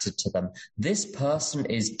attracted to them. This person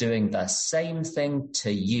is doing the same thing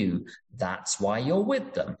to you. That's why you're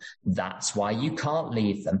with them. That's why you can't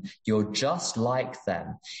leave them. You're just like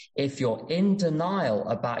them. If you're in denial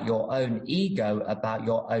about your own ego, about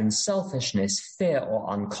your own selfishness, fear, or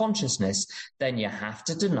unconsciousness, then you have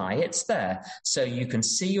to deny it's there so you can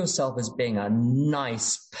see yourself as being a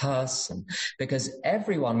nice person, because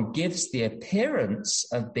everyone gives the appearance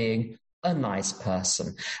of being a nice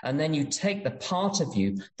person. And then you take the part of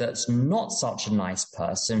you that's not such a nice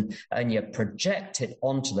person and you project it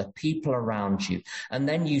onto the people around you. And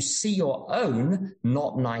then you see your own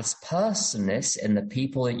not nice personness in the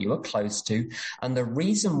people that you are close to. And the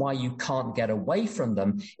reason why you can't get away from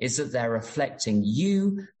them is that they're reflecting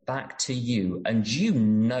you back to you, and you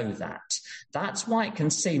know that. That's why it can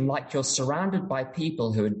seem like you're surrounded by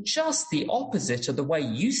people who are just the opposite of the way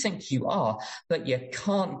you think you are, but you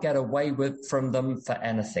can't get away from them for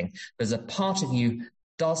anything. There's a part of you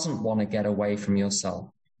doesn't want to get away from yourself.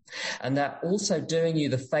 And they're also doing you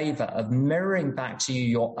the favor of mirroring back to you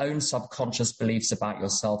your own subconscious beliefs about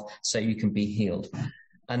yourself so you can be healed.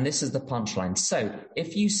 And this is the punchline. So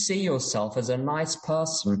if you see yourself as a nice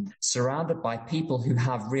person surrounded by people who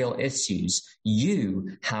have real issues,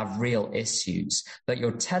 you have real issues, but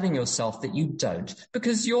you're telling yourself that you don't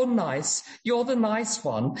because you're nice. You're the nice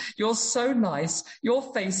one. You're so nice. Your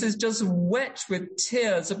face is just wet with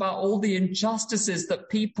tears about all the injustices that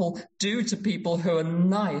people do to people who are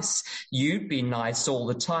nice. You'd be nice all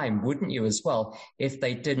the time, wouldn't you as well, if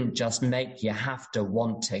they didn't just make you have to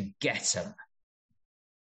want to get them.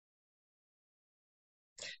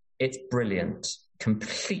 It's brilliant,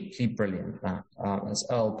 completely brilliant, that's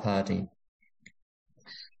Earl Purdy.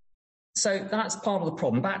 So that's part of the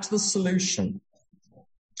problem. Back to the solution.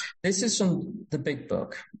 This is from the big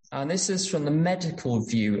book, and this is from the medical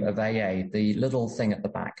view of AA, the little thing at the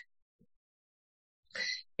back.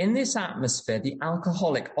 In this atmosphere, the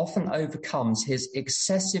alcoholic often overcomes his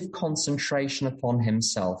excessive concentration upon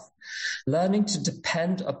himself, learning to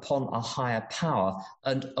depend upon a higher power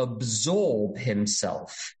and absorb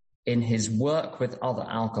himself. In his work with other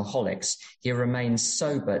alcoholics, he remains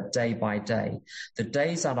sober day by day. The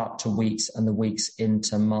days add up to weeks and the weeks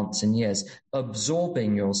into months and years.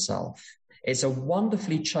 Absorbing yourself. It's a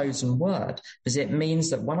wonderfully chosen word because it means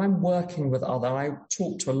that when I'm working with I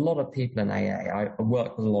talk to a lot of people in AA. I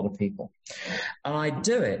work with a lot of people. And I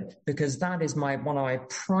do it because that is one of my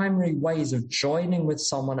primary ways of joining with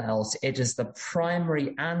someone else. It is the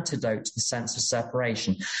primary antidote to the sense of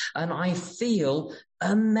separation. And I feel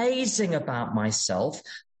amazing about myself,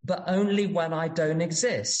 but only when I don't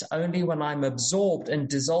exist, only when I'm absorbed and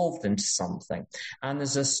dissolved into something. And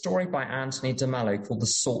there's a story by Anthony DeMello called The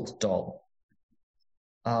Salt Doll.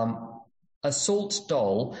 A salt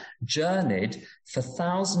doll journeyed for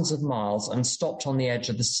thousands of miles and stopped on the edge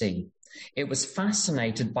of the sea. It was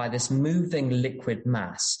fascinated by this moving liquid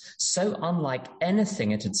mass, so unlike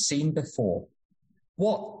anything it had seen before.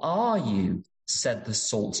 "What are you?" said the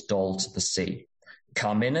salt doll to the sea.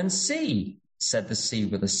 "Come in and see," said the sea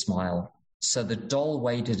with a smile. So the doll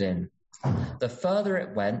waded in. The further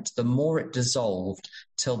it went, the more it dissolved,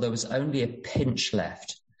 till there was only a pinch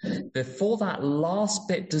left. Before that last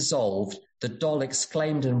bit dissolved, the doll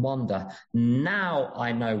exclaimed in wonder, "Now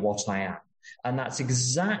I know what I am." And that's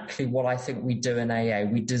exactly what I think we do in AA.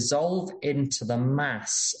 We dissolve into the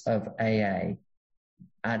mass of AA.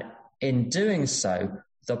 And in doing so,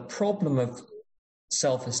 the problem of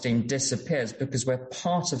self-esteem disappears because we're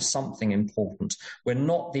part of something important. We're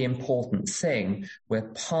not the important thing. We're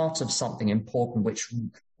part of something important which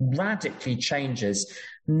radically changes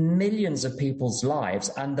millions of people's lives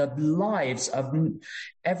and the lives of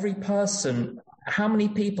every person. How many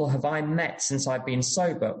people have I met since I've been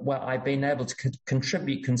sober where I've been able to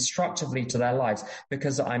contribute constructively to their lives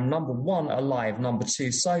because I'm, number one, alive, number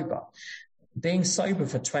two, sober. Being sober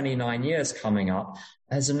for 29 years coming up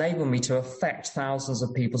has enabled me to affect thousands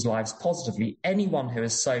of people's lives positively. Anyone who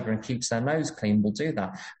is sober and keeps their nose clean will do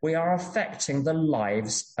that. We are affecting the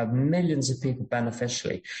lives of millions of people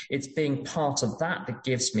beneficially. It's being part of that that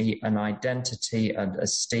gives me an identity and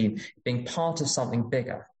esteem, being part of something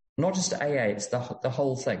bigger. Not just AA, it's the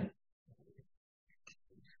whole thing.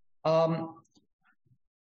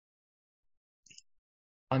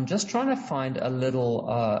 I'm just trying to find a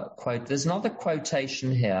little quote. There's another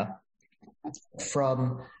quotation here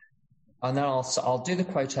from, and then I'll do the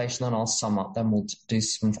quotation, then I'll sum up, then we'll do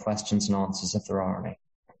some questions and answers if there are any.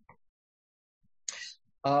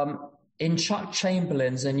 In Chuck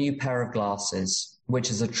Chamberlain's A New Pair of Glasses, which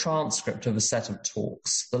is a transcript of a set of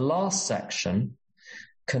talks, the last section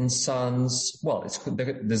concerns, well,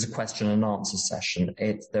 there's a question and answer session.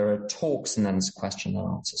 There are talks and then there's a question and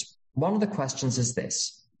answers. One of the questions is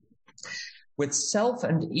this: with self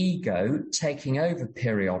and ego taking over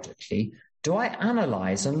periodically, do I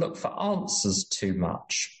analyze and look for answers too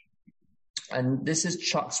much? And this is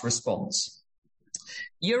Chuck's response.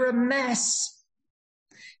 You're a mess.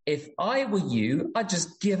 If I were you, I'd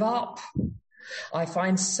just give up. I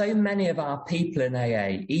find so many of our people in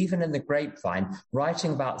AA, even in the grapevine,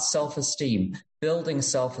 writing about self-esteem, building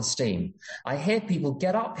self-esteem. I hear people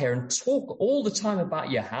get up here and talk all the time about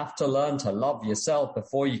you have to learn to love yourself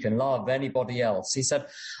before you can love anybody else. He said,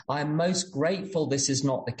 I'm most grateful this is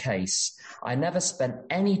not the case. I never spent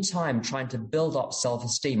any time trying to build up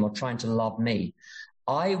self-esteem or trying to love me.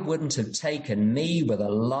 I wouldn't have taken me with a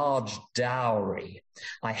large dowry.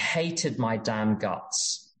 I hated my damn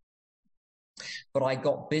guts. But I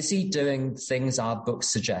got busy doing things our book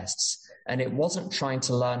suggests. And it wasn't trying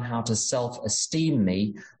to learn how to self-esteem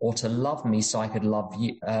me or to love me so I could love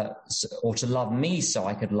you, or to love me so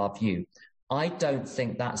I could love you. I don't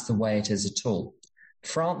think that's the way it is at all.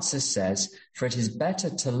 Francis says, for it is better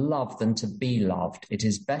to love than to be loved. It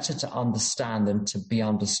is better to understand than to be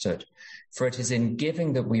understood. For it is in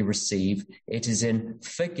giving that we receive. It is in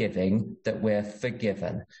forgiving that we're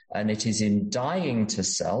forgiven. And it is in dying to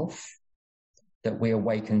self that we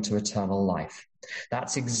awaken to eternal life.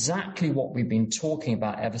 That's exactly what we've been talking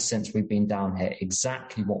about ever since we've been down here,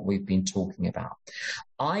 exactly what we've been talking about.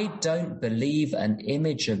 I don't believe an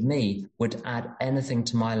image of me would add anything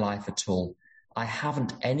to my life at all. I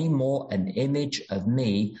haven't any more an image of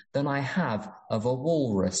me than I have of a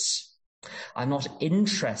walrus. I'm not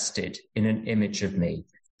interested in an image of me.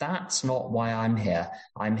 That's not why I'm here.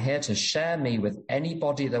 I'm here to share me with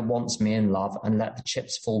anybody that wants me in love and let the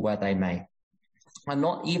chips fall where they may. I'm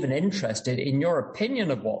not even interested in your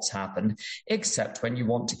opinion of what's happened, except when you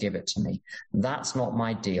want to give it to me. That's not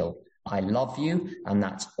my deal. I love you, and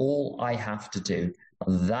that's all I have to do.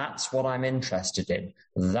 That's what I'm interested in.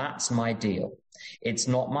 That's my deal. It's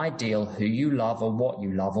not my deal who you love or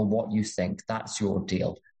what you think. That's your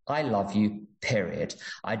deal. I love you, period.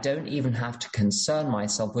 I don't even have to concern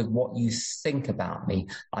myself with what you think about me.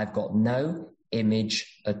 I've got no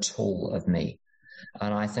image at all of me.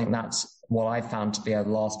 And I think that's what I found to be over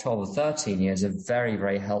the last 12 or 13 years a very,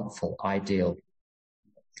 very helpful ideal.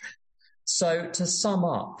 So to sum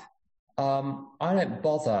up, I don't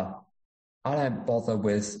bother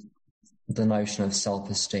with the notion of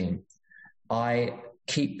self-esteem. I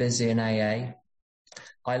keep busy in AA.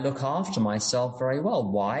 I look after myself very well.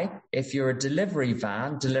 Why? If you're a delivery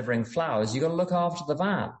van delivering flowers, you've got to look after the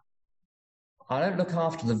van. I don't look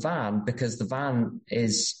after the van because the van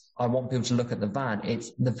I want people to look at the van.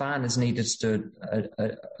 The van is needed to do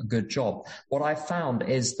a good job. What I found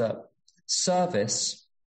is that service,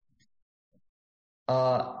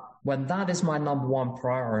 when that is my number one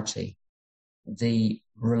priority, the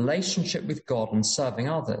relationship with God and serving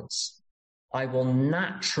others, I will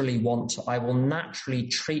naturally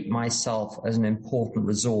treat myself as an important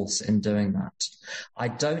resource in doing that. I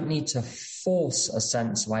don't need to force a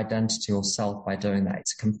sense of identity or self by doing that.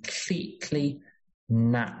 It's completely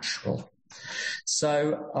natural.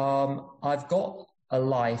 So I've got a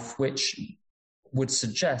life which would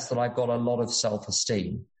suggest that I've got a lot of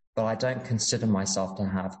self-esteem, but I don't consider myself to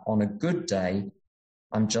have. On a good day,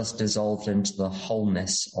 I'm just dissolved into the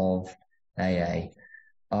wholeness of AA.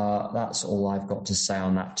 That's all I've got to say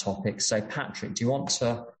on that topic. So, Patrick, do you want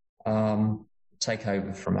to take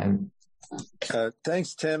over from him?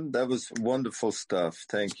 Thanks, Tim. That was wonderful stuff.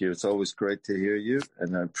 Thank you. It's always great to hear you,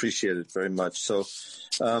 and I appreciate it very much. So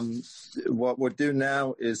what we'll do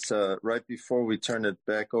now is right before we turn it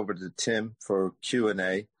back over to Tim for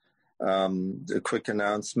Q&A, a quick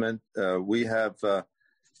announcement. We have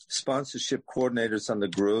sponsorship coordinators on the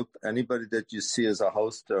group. Anybody that you see as a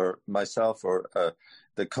host or myself or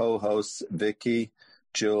the co-hosts, Vicky,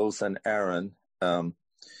 Jules, and Aaron,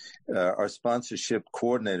 are sponsorship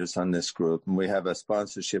coordinators on this group. And we have a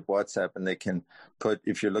sponsorship WhatsApp, and they can put,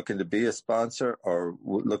 if you're looking to be a sponsor or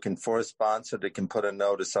looking for a sponsor, they can put a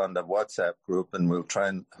notice on the WhatsApp group, and we'll try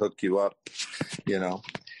and hook you up,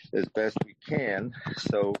 as best we can.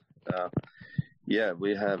 So,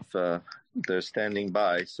 we have, they're standing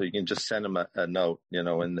by, so you can just send them a note, in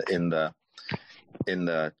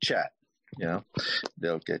the chat.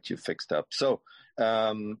 They'll get you fixed up. So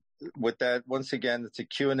with that, once again, it's a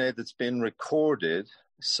Q&A that's been recorded.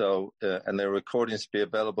 So, and the recordings will be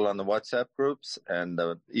available on the WhatsApp groups and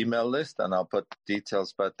the email list. And I'll put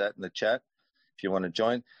details about that in the chat if you want to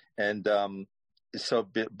join. And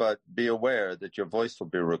but be aware that your voice will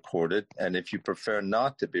be recorded. And if you prefer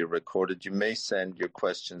not to be recorded, you may send your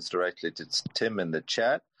questions directly to Tim in the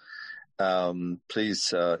chat.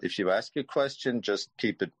 Please, if you ask a question, just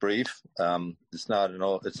keep it brief. It's not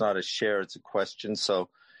a share, it's a question. So,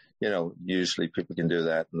 usually people can do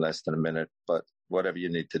that in less than a minute, but whatever you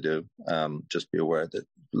need to do, just be aware that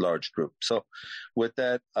large group. So with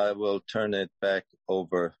that, I will turn it back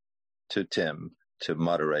over to Tim to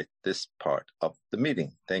moderate this part of the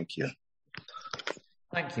meeting. Thank you.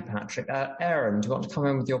 Thank you, Patrick. Aaron, do you want to come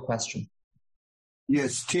in with your question?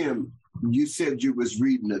 Yes, Tim. you said you was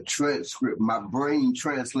reading a transcript. My brain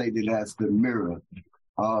translated as the mirror.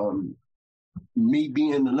 Me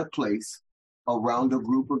being in a place around a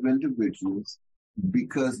group of individuals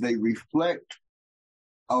because they reflect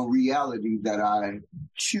a reality that I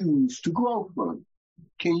choose to grow from.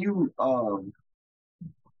 Can you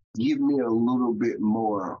give me a little bit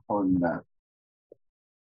more on that?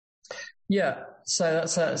 Yeah, so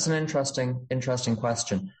that's an interesting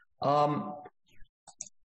question. Anne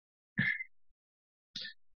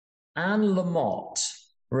Lamott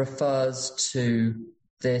refers to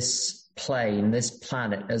this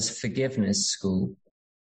planet as forgiveness school.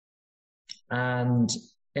 And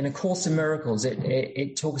in A Course in Miracles,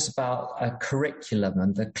 it talks about a curriculum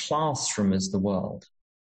and the classroom as the world.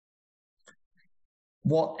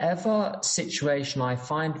 Whatever situation I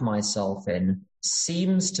find myself in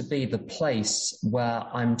seems to be the place where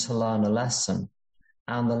I'm to learn a lesson.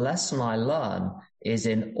 And the lesson I learn is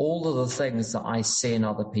in all of the things that I see in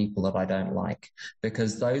other people that I don't like,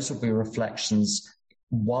 because those will be reflections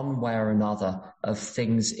one way or another of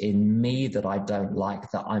things in me that I don't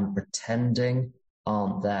like, that I'm pretending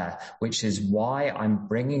aren't there, which is why I'm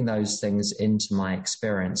bringing those things into my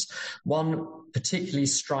experience. One particularly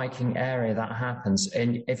striking area that happens,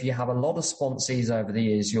 and if you have a lot of sponsees over the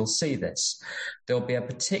years, you'll see this. There'll be a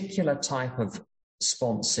particular type of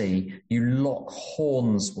sponsee you lock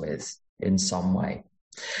horns with in some way,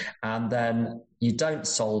 and then you don't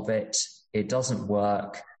solve it, it doesn't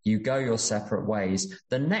work, you go your separate ways.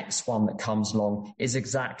 The next one that comes along is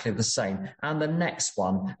exactly the same, and the next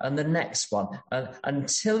one, and the next one,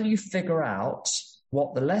 until you figure out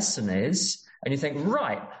what the lesson is, and you think,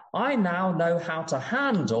 right, I now know how to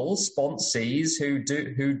handle sponsees who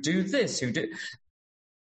do this.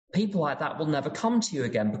 People like that will never come to you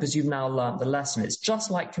again because you've now learned the lesson. It's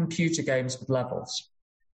just like computer games with levels.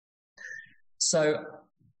 So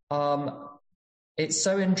it's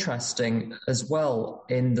so interesting as well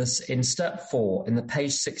in step 4, in the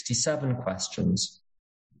page 67 questions.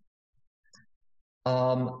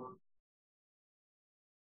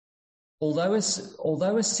 Although a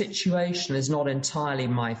situation is not entirely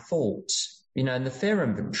my fault, in the fear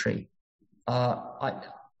inventory,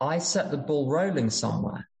 I set the ball rolling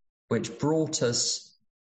somewhere, which brought us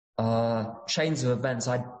chains of events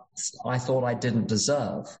I thought I didn't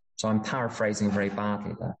deserve. So I'm paraphrasing very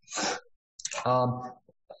badly there.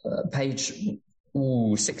 Page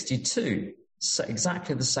 62, so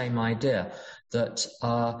exactly the same idea, that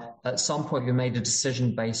at some point we made a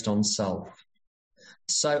decision based on self.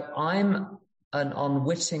 So I'm an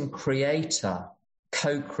unwitting creator,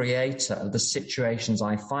 co-creator of the situations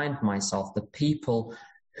I find myself, the people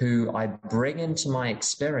who I bring into my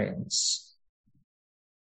experience.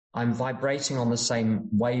 I'm vibrating on the same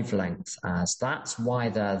wavelength as. That's why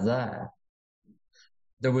they're there.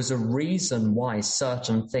 There was a reason why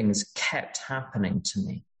certain things kept happening to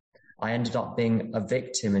me. I ended up being a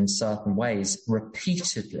victim in certain ways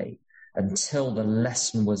repeatedly until the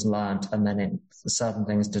lesson was learned, and then certain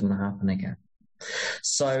things didn't happen again.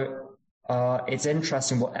 So it's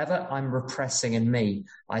interesting. Whatever I'm repressing in me,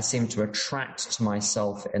 I seem to attract to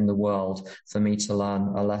myself in the world for me to learn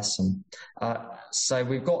a lesson. So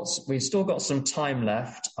we've still got some time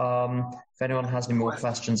left. If anyone has any more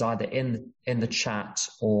questions, either in the chat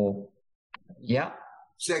or yeah.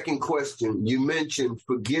 Second question, you mentioned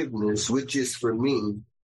forgiveness, which is for me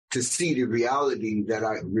to see the reality that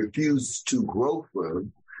I refuse to grow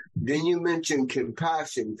from. Then you mentioned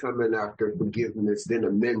compassion coming after forgiveness, then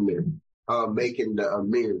amendment, making the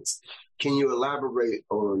amends. Can you elaborate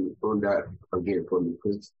on that again for me,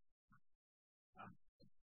 please?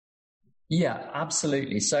 Yeah,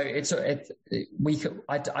 absolutely. So I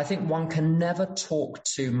think one can never talk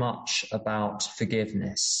too much about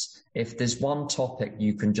forgiveness. If there's one topic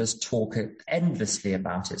you can just talk endlessly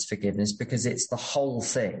about, it's forgiveness, because it's the whole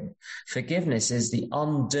thing. Forgiveness is the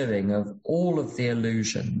undoing of all of the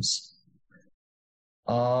illusions.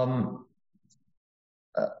 One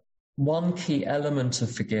key element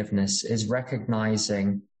of forgiveness is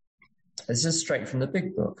recognizing, this is straight from the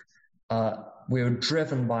Big Book, we were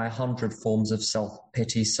driven by 100 forms of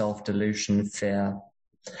self-pity, self-delusion, fear.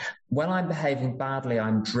 When I'm behaving badly,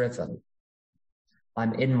 I'm driven.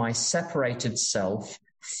 I'm in my separated self,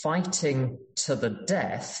 fighting to the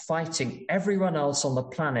death, fighting everyone else on the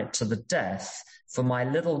planet to the death for my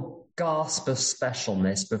little gasp of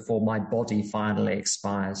specialness before my body finally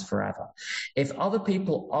expires forever. If other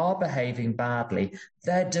people are behaving badly,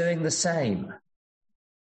 they're doing the same.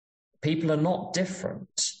 People are not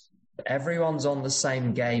different. Everyone's on the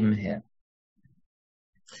same game here.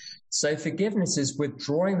 So forgiveness is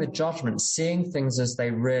withdrawing the judgment, seeing things as they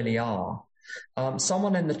really are.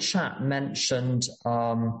 Someone in the chat mentioned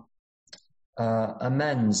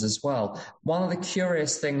amends as well. One of the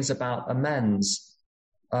curious things about amends,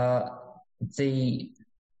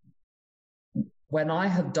 when I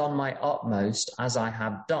have done my utmost, as I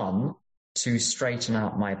have done, to straighten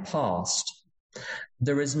out my past,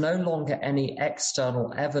 there is no longer any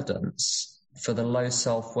external evidence for the low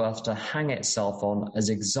self-worth to hang itself on as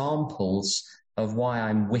examples of why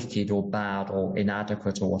I'm wicked or bad or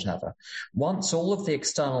inadequate or whatever. Once all of the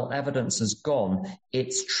external evidence has gone,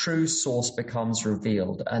 its true source becomes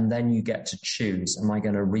revealed, and then you get to choose. Am I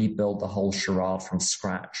going to rebuild the whole charade from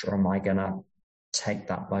scratch, or am I going to take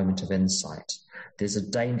that moment of insight? There's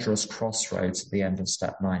a dangerous crossroads at the end of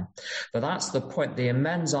step 9. But that's the point. The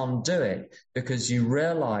amends undo it because you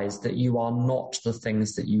realize that you are not the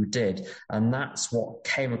things that you did. And that's what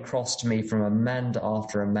came across to me from amend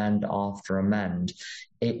after amend after amend.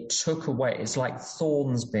 It took away, it's like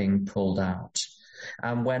thorns being pulled out.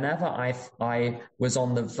 And whenever I was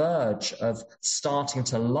on the verge of starting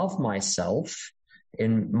to love myself,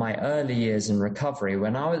 in my early years in recovery,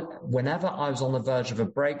 whenever I was on the verge of a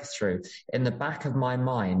breakthrough, in the back of my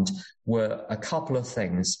mind were a couple of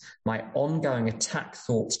things: my ongoing attack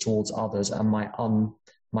thoughts towards others and my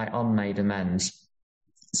unmade amends.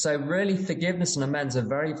 So really, forgiveness and amends are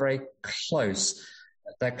very, very close.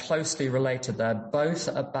 They're closely related. They're both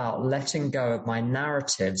about letting go of my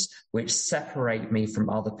narratives which separate me from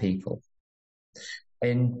other people.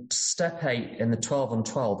 In step 8, in the 12 on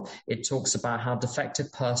 12, it talks about how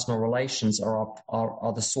defective personal relations are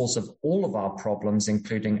the source of all of our problems,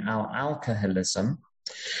 including our alcoholism.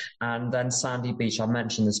 And then Sandy Beach, I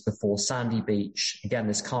mentioned this before, Sandy Beach, again,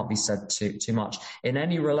 this can't be said too much. In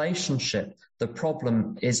any relationship, the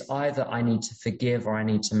problem is either I need to forgive or I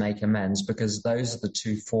need to make amends, because those are the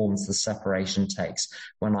two forms the separation takes.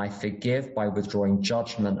 When I forgive by withdrawing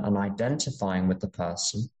judgment and identifying with the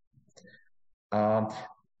person,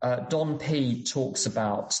 Don P. talks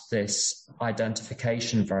about this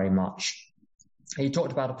identification very much. He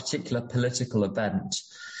talked about a particular political event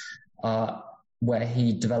where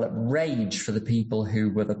he developed rage for the people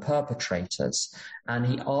who were the perpetrators. And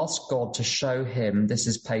he asked God to show him, this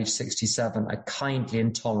is page 67, a kindly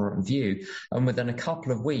and tolerant view. And within a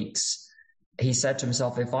couple of weeks, he said to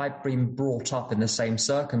himself, if I'd been brought up in the same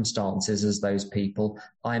circumstances as those people,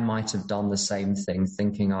 I might have done the same thing,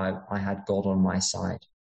 thinking I had God on my side.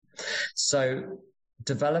 So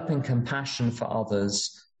developing compassion for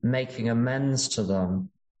others, making amends to them,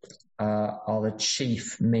 are the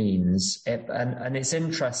chief means. And it's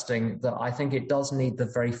interesting that I think it does need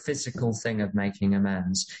the very physical thing of making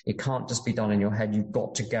amends. It can't just be done in your head. You've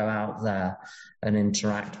got to go out there and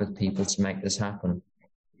interact with people to make this happen.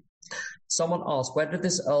 Someone asked, where did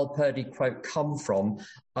this Earl Purdy quote come from?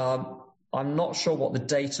 I'm not sure what the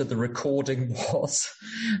date of the recording was,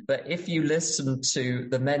 but if you listen to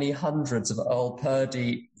the many hundreds of Earl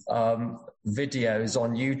Purdy videos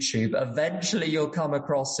on YouTube, eventually you'll come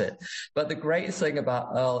across it. But the great thing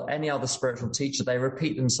about Earl, any other spiritual teacher, they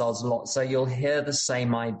repeat themselves a lot. So you'll hear the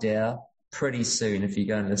same idea pretty soon if you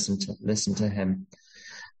go and listen to him.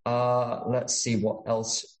 Let's see what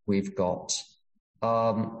else we've got.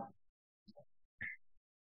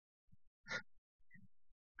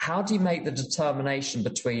 How do you make the determination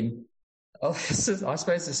between, I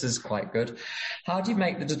suppose this is quite good. How do you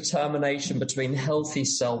make the determination between healthy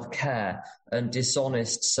self-care and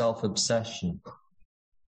dishonest self-obsession?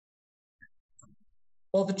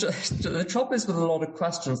 Well, the trouble is with a lot of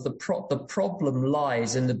questions, the problem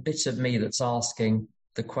lies in the bit of me that's asking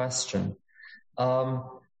the question.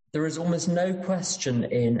 There is almost no question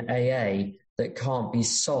in AA that can't be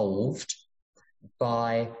solved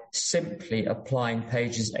by simply applying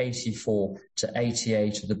pages 84 to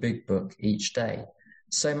 88 of the Big Book each day.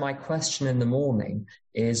 So my question in the morning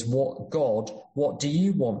is, God, what do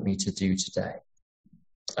you want me to do today?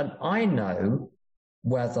 And I know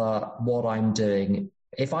whether what I'm doing,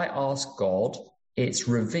 if I ask God, it's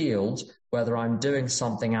revealed whether I'm doing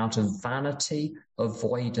something out of vanity,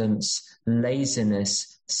 avoidance,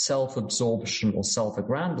 laziness, self-absorption, or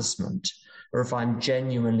self-aggrandizement, or if I'm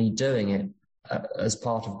genuinely doing it as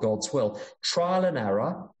part of God's will. Trial and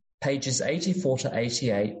error, pages 84 to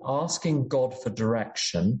 88, asking God for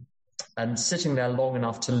direction and sitting there long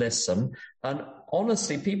enough to listen. And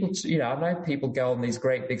honestly, people, I know people go on these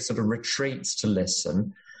great big sort of retreats to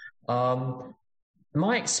listen.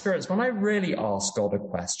 My experience, when I really ask God a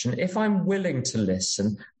question, if I'm willing to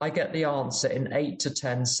listen, I get the answer in 8 to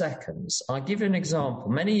 10 seconds. I'll give you an example.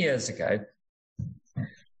 Many years ago,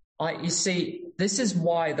 You see, this is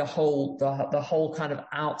why the whole kind of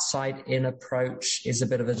outside-in approach is a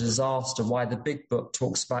bit of a disaster. Why the big book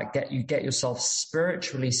talks about get yourself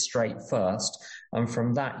spiritually straight first, and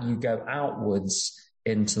from that you go outwards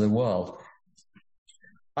into the world.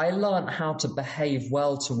 I learned how to behave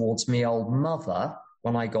well towards me old mother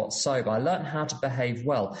when I got sober. I learned how to behave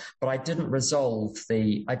well, but I didn't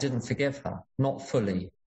forgive her, not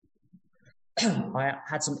fully. I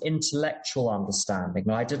had some intellectual understanding,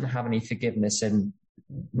 but I didn't have any forgiveness in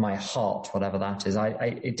my heart, whatever that is.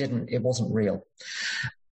 It wasn't real.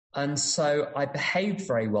 And so I behaved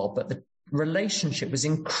very well, but the relationship was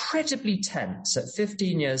incredibly tense. At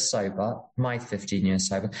 15 years sober, my 15 years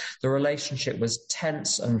sober, the relationship was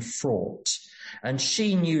tense and fraught. And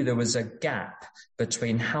she knew there was a gap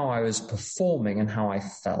between how I was performing and how I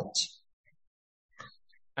felt.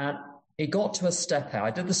 And it got to a step 8.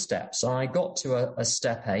 I did the steps, and I got to a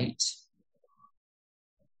step 8.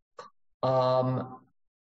 And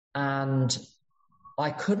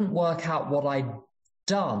I couldn't work out what I'd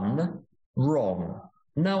done wrong.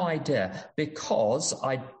 No idea, because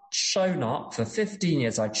I'd shown up for 15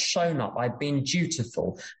 years. I'd shown up. I'd been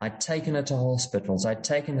dutiful. I'd taken her to hospitals. I'd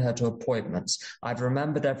taken her to appointments. I'd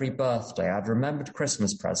remembered every birthday. I'd remembered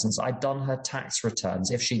Christmas presents. I'd done her tax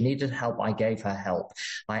returns. If she needed help, I gave her help.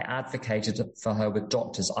 I advocated for her with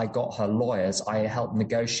doctors. I got her lawyers. I helped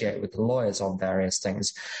negotiate with the lawyers on various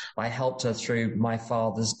things. I helped her through my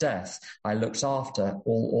father's death. I looked after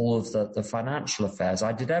all of the financial affairs.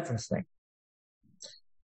 I did everything.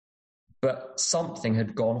 But something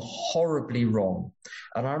had gone horribly wrong.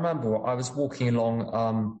 And I remember I was walking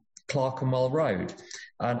along Clerkenwell Road,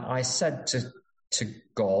 and I said to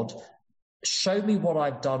God, show me what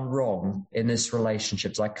I've done wrong in this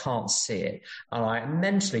relationship, so I can't see it. And I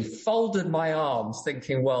mentally folded my arms,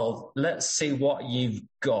 thinking, well, let's see what you've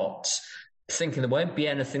got, thinking there won't be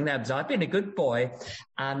anything there, because I've been a good boy.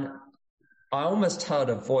 And I almost heard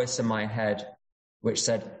a voice in my head which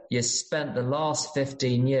said, you spent the last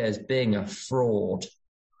 15 years being a fraud.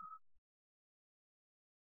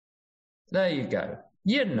 There you go.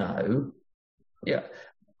 You know. Yeah.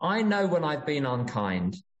 I know when I've been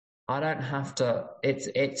unkind. I don't have to,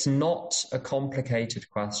 it's not a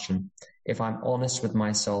complicated question. If I'm honest with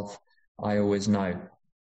myself, I always know.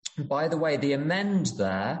 By the way, the amend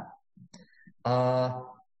there, because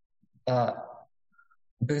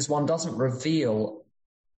one doesn't reveal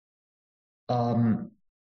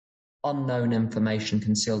unknown information,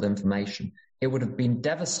 concealed information. It would have been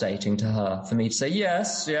devastating to her for me to say,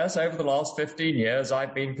 yes, over the last 15 years,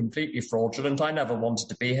 I've been completely fraudulent. I never wanted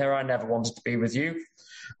to be here. I never wanted to be with you.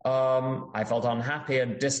 I felt unhappy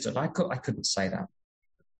and distant. I couldn't say that.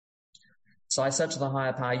 So I said to the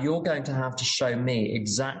higher power, you're going to have to show me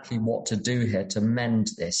exactly what to do here to mend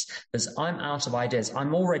this, because I'm out of ideas.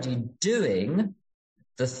 I'm already doing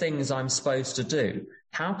the things I'm supposed to do.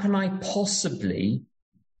 How can I possibly,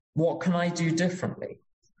 what can I do differently?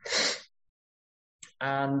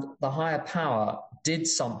 And the higher power did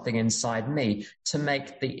something inside me to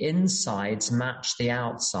make the insides match the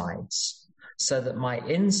outsides, so that my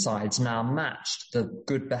insides now matched the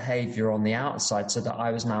good behavior on the outside, so that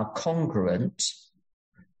I was now congruent.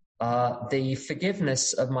 The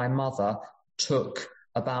forgiveness of my mother took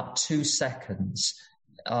about 2 seconds.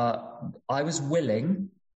 I was willing,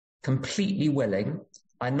 completely willing.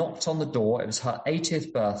 I knocked on the door. It was her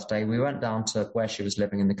 80th birthday. We went down to where she was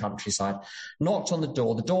living in the countryside, knocked on the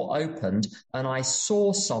door opened, and I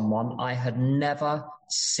saw someone I had never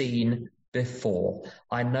seen before.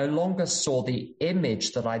 I no longer saw the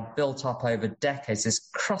image that I'd built up over decades, this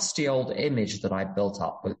crusty old image that I built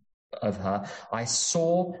up of her. I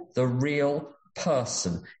saw the real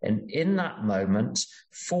person. And in that moment,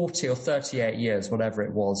 40 or 38 years, whatever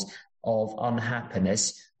it was, of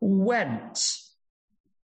unhappiness went.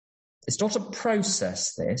 It's not a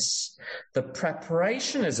process, this. The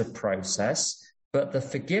preparation is a process, but the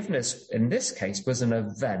forgiveness in this case was an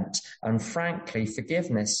event. And frankly,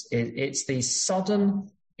 forgiveness, it's these sudden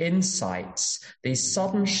insights, these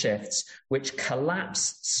sudden shifts which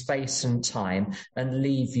collapse space and time and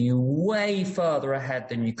leave you way further ahead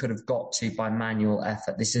than you could have got to by manual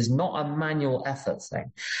effort. This is not a manual effort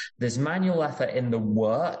thing. There's manual effort in the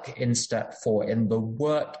work in step 4, in the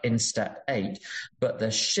work in step 8, but the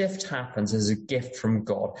shift happens as a gift from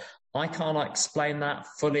God. I can't explain that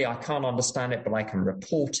fully. I can't understand it, but I can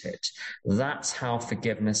report it. That's how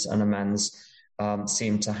forgiveness and amends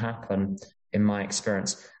seem to happen in my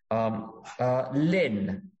experience.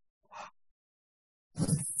 Lynn.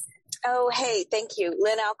 Oh, hey, thank you.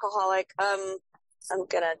 Lynn, alcoholic. I'm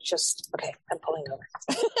pulling over.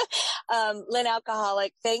 Lynn,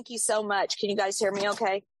 alcoholic. Thank you so much. Can you guys hear me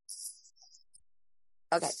okay?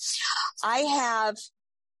 Okay. I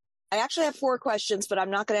actually have 4 questions, but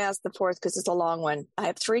I'm not going to ask the 4th because it's a long one. I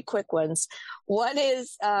have 3 quick ones. One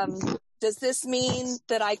is, does this mean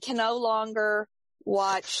that I can no longer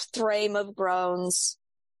watch Game of Thrones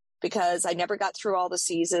because I never got through all the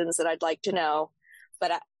seasons that I'd like to know?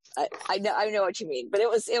 But I know what you mean, but it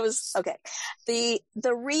was okay. The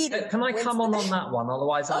reading. Can I come on that one?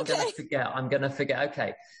 Otherwise, I'm Okay. going to forget.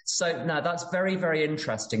 Okay. So now that's very, very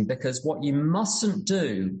interesting, because what you mustn't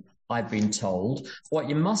do, I've been told, what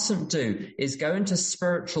you mustn't do is go into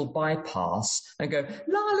spiritual bypass and go,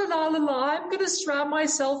 la, la, la, la, la, I'm going to surround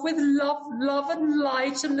myself with love and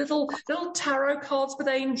light and little tarot cards with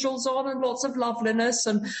angels on and lots of loveliness,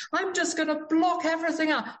 and I'm just going to block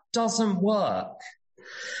everything out. Doesn't work.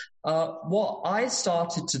 What I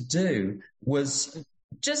started to do was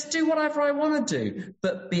just do whatever I want to do,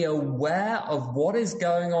 but be aware of what is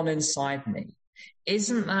going on inside me.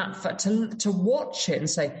 Isn't that to watch it and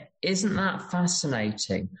say, isn't that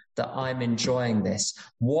fascinating that I'm enjoying this?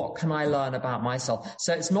 What can I learn about myself?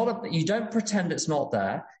 So it's not you don't pretend it's not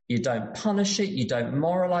there. You don't punish it. You don't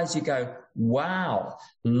moralize. You go, wow,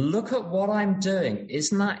 look at what I'm doing.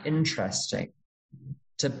 Isn't that interesting?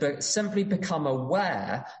 To simply become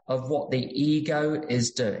aware of what the ego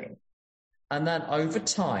is doing. And then over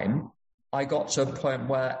time, I got to a point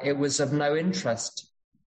where it was of no interest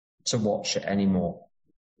to watch it anymore.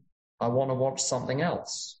 I want to watch something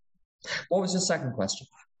else. What was your second question?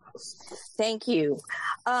 Thank you.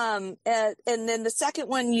 And then the second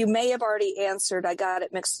one you may have already answered. I got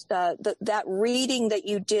it mixed. That reading that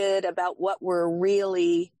you did about what we're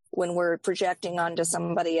really when we're projecting onto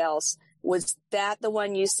somebody else. Was that the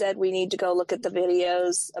one you said we need to go look at the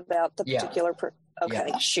videos about the particular Okay,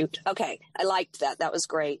 yeah. Shoot. Okay. I liked that. That was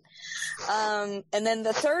great. And then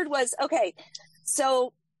the third was, okay,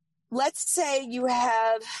 so let's say you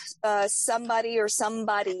have somebody or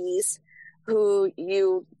somebodies who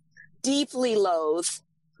you deeply loathe.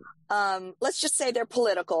 Let's just say they're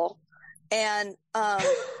political. And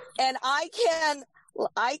I can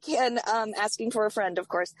asking for a friend, of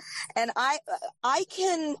course. And I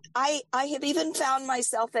have even found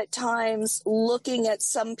myself at times looking at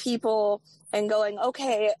some people and going,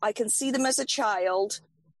 okay, I can see them as a child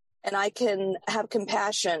and I can have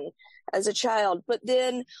compassion as a child. But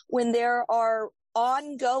then when there are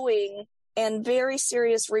ongoing and very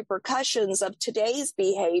serious repercussions of today's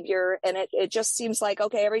behavior, and it just seems like,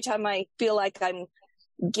 okay, every time I feel like I'm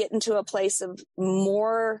getting to a place of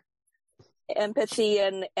more empathy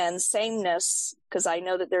and sameness, because I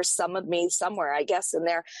know that there's some of me somewhere, I guess, in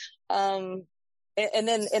there. And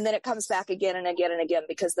then it comes back again and again and again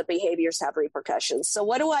because the behaviors have repercussions. So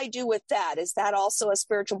what do I do with that? Is that also a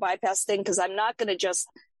spiritual bypass thing? Because I'm not going to just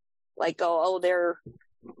like go, oh, they're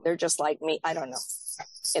just like me. I don't know.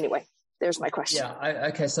 Anyway, there's my question. Yeah.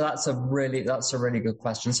 Okay. So that's a really good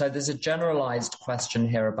question. So there's a generalized question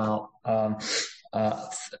here about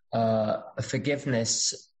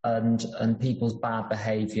forgiveness and people's bad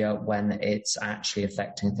behavior when it's actually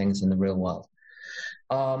affecting things in the real world.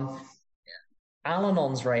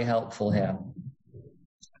 Al-Anon's very helpful here.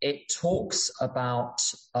 It talks about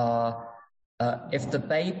if the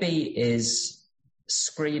baby is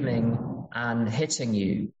screaming and hitting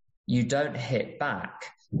you, you don't hit back,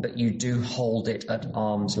 but you do hold it at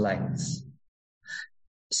arm's length.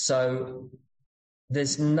 So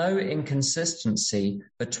there's no inconsistency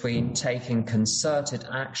between taking concerted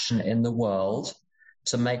action in the world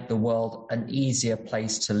to make the world an easier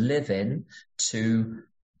place to live in, to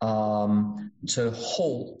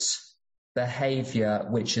halt behavior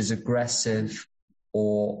which is aggressive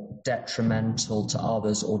or detrimental to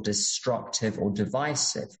others or destructive or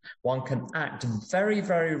divisive. One can act very,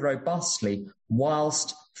 very robustly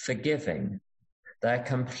whilst forgiving. They're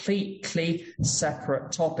completely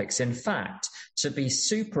separate topics. In fact, to be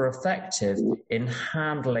super effective in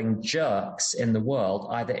handling jerks in the world,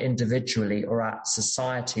 either individually or at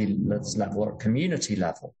society level or community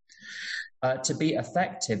level, to be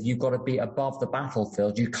effective, you've got to be above the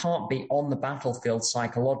battlefield. You can't be on the battlefield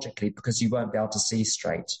psychologically because you won't be able to see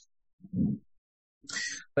straight.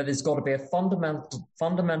 But there's got to be a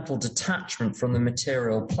fundamental detachment from the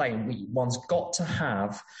material plane. One's got to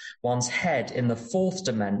have one's head in the fourth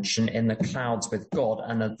dimension in the clouds with God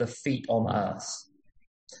and the feet on earth,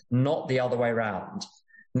 not the other way around.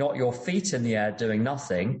 Not your feet in the air doing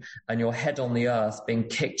nothing and your head on the earth being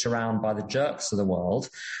kicked around by the jerks of the world.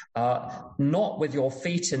 Not with your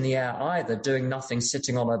feet in the air either, doing nothing,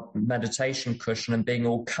 sitting on a meditation cushion and being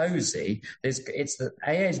all cozy. AA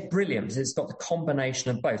is brilliant. It's got the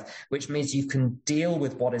combination of both, which means you can deal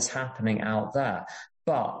with what is happening out there.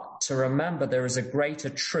 But to remember, there is a greater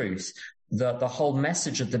truth. the whole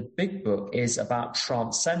message of the big book is about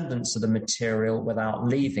transcendence of the material without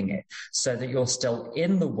leaving it, so that you're still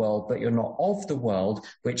in the world, but you're not of the world,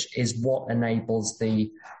 which is what enables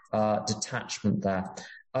the detachment there.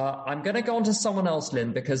 I'm going to go on to someone else,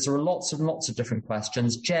 Lynn, because there are lots of different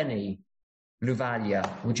questions. Jenny Luvalia,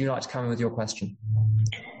 would you like to come in with your question?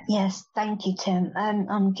 Yes, thank you, Tim.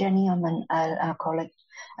 I'm Jenny. I'm an alcoholic.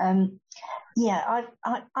 Yeah,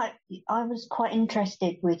 I was quite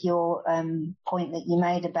interested with your point that you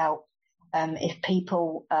made about if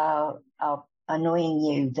people are annoying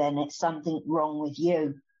you, then it's something wrong with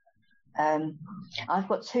you. I've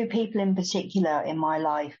got two people in particular in my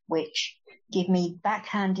life which give me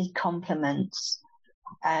backhanded compliments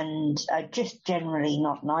and are just generally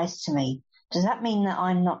not nice to me. Does that mean that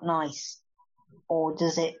I'm not nice? Or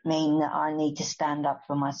does it mean that I need to stand up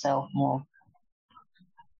for myself more?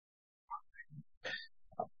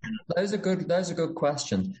 Those are good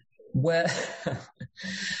questions. When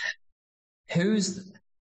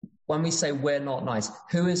we say we're not nice,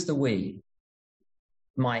 who is the we?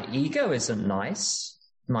 My ego isn't nice.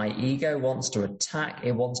 My ego wants to attack.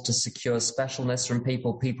 It wants to secure specialness from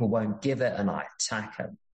people. People won't give it, and I attack it.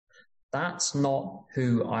 That's not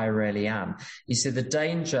who I really am. You see, the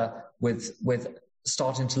danger with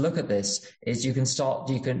starting to look at this is you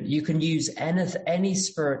can use any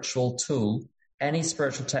spiritual tool, any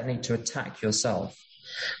spiritual technique to attack yourself.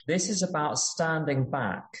 This is about standing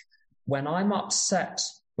back. When I'm upset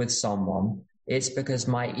with someone, it's because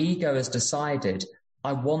my ego has decided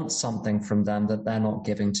I want something from them that they're not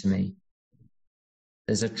giving to me.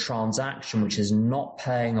 There's a transaction which is not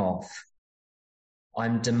paying off.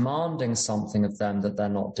 I'm demanding something of them that they're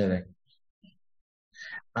not doing.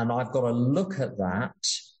 And I've got to look at that.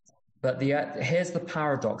 But here's the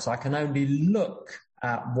paradox. I can only look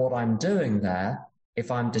at what I'm doing there if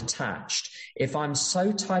I'm detached. If I'm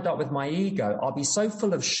so tied up with my ego, I'll be so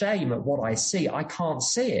full of shame at what I see, I can't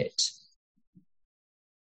see it.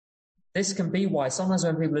 This can be why sometimes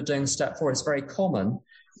when people are doing step 4, it's very common.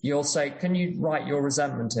 You'll say, can you write your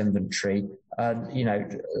resentment inventory?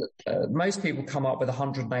 Most people come up with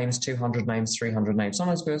 100 names, 200 names, 300 names.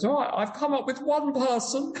 Sometimes people say, I've come up with one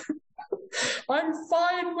person. I'm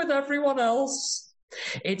fine with everyone else.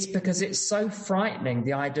 It's because it's so frightening,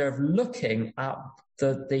 the idea of looking at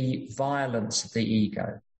the violence of the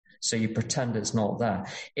ego. So you pretend it's not there.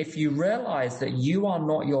 If you realize that you are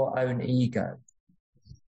not your own ego,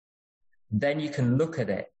 then you can look at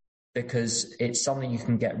it, because it's something you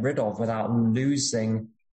can get rid of without losing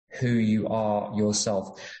who you are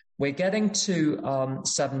yourself. We're getting to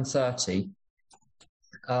 7:30.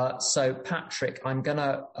 So Patrick, I'm going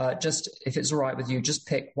to just, if it's all right with you, just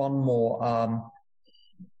pick one more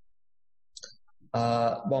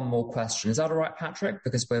question. Is that all right, Patrick?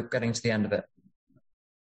 Because we're getting to the end of it.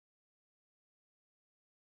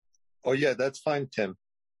 Oh, yeah, that's fine, Tim.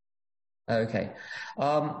 Okay.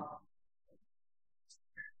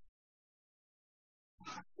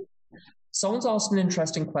 Someone's asked an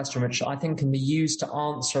interesting question, which I think can be used to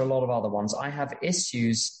answer a lot of other ones. I have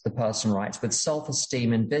issues, the person writes, with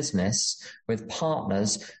self-esteem in business, with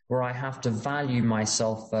partners, where I have to value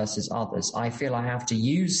myself versus others. I feel I have to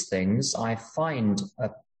use things I find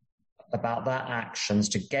about their actions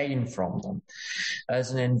to gain from them.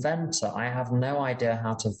 As an inventor, I have no idea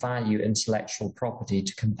how to value intellectual property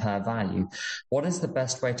to compare value. What is the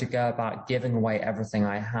best way to go about giving away everything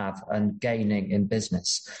I have and gaining in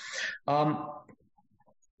business? As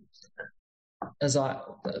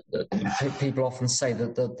people often say,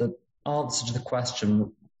 that the answer to the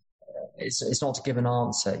question, it's not to give an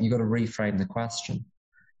answer. You've got to reframe the question.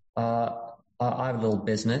 I have a little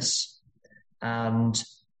business, and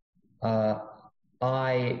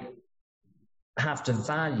I have to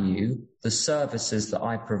value the services that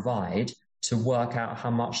I provide to work out how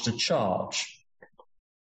much to charge.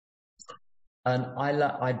 And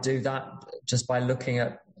I do that just by looking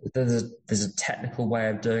at, there's a technical way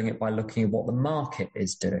of doing it by looking at what the market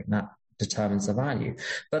is doing. That determines the value.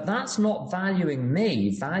 But that's not valuing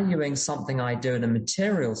me. Valuing something I do in a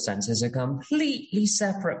material sense is a completely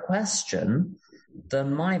separate question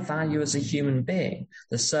than my value as a human being.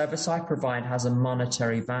 The service I provide has a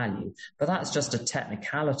monetary value, but that's just a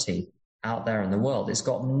technicality out there in the world. It's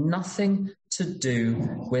got nothing to do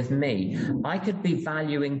with me. I could be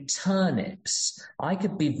valuing turnips. I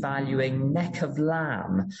could be valuing neck of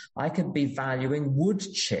lamb. I could be valuing wood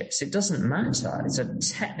chips. It doesn't matter. It's a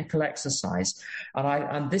technical exercise.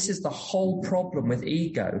 And this is the whole problem with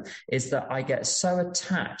ego, is that I get so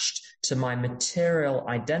attached to my material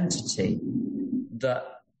identity that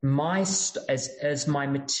as my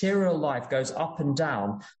material life goes up and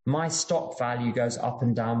down, my stock value goes up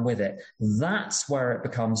and down with it. That's where it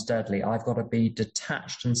becomes deadly. I've got to be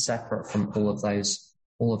detached and separate from all of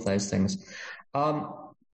those things.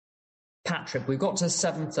 Patrick, we've got to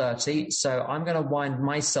 7:30, so I'm going to wind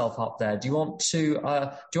myself up there. Do you want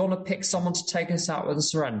to pick someone to take us out with a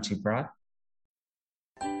serenity prayer?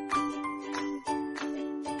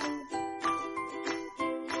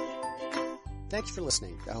 Thanks for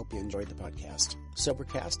listening. I hope you enjoyed the podcast.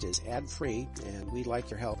 Sobercast is ad-free, and we'd like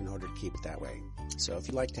your help in order to keep it that way. So if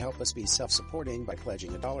you'd like to help us be self-supporting by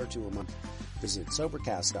pledging $1 or $2 a month, visit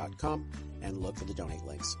Sobercast.com and look for the donate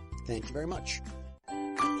links. Thank you very much.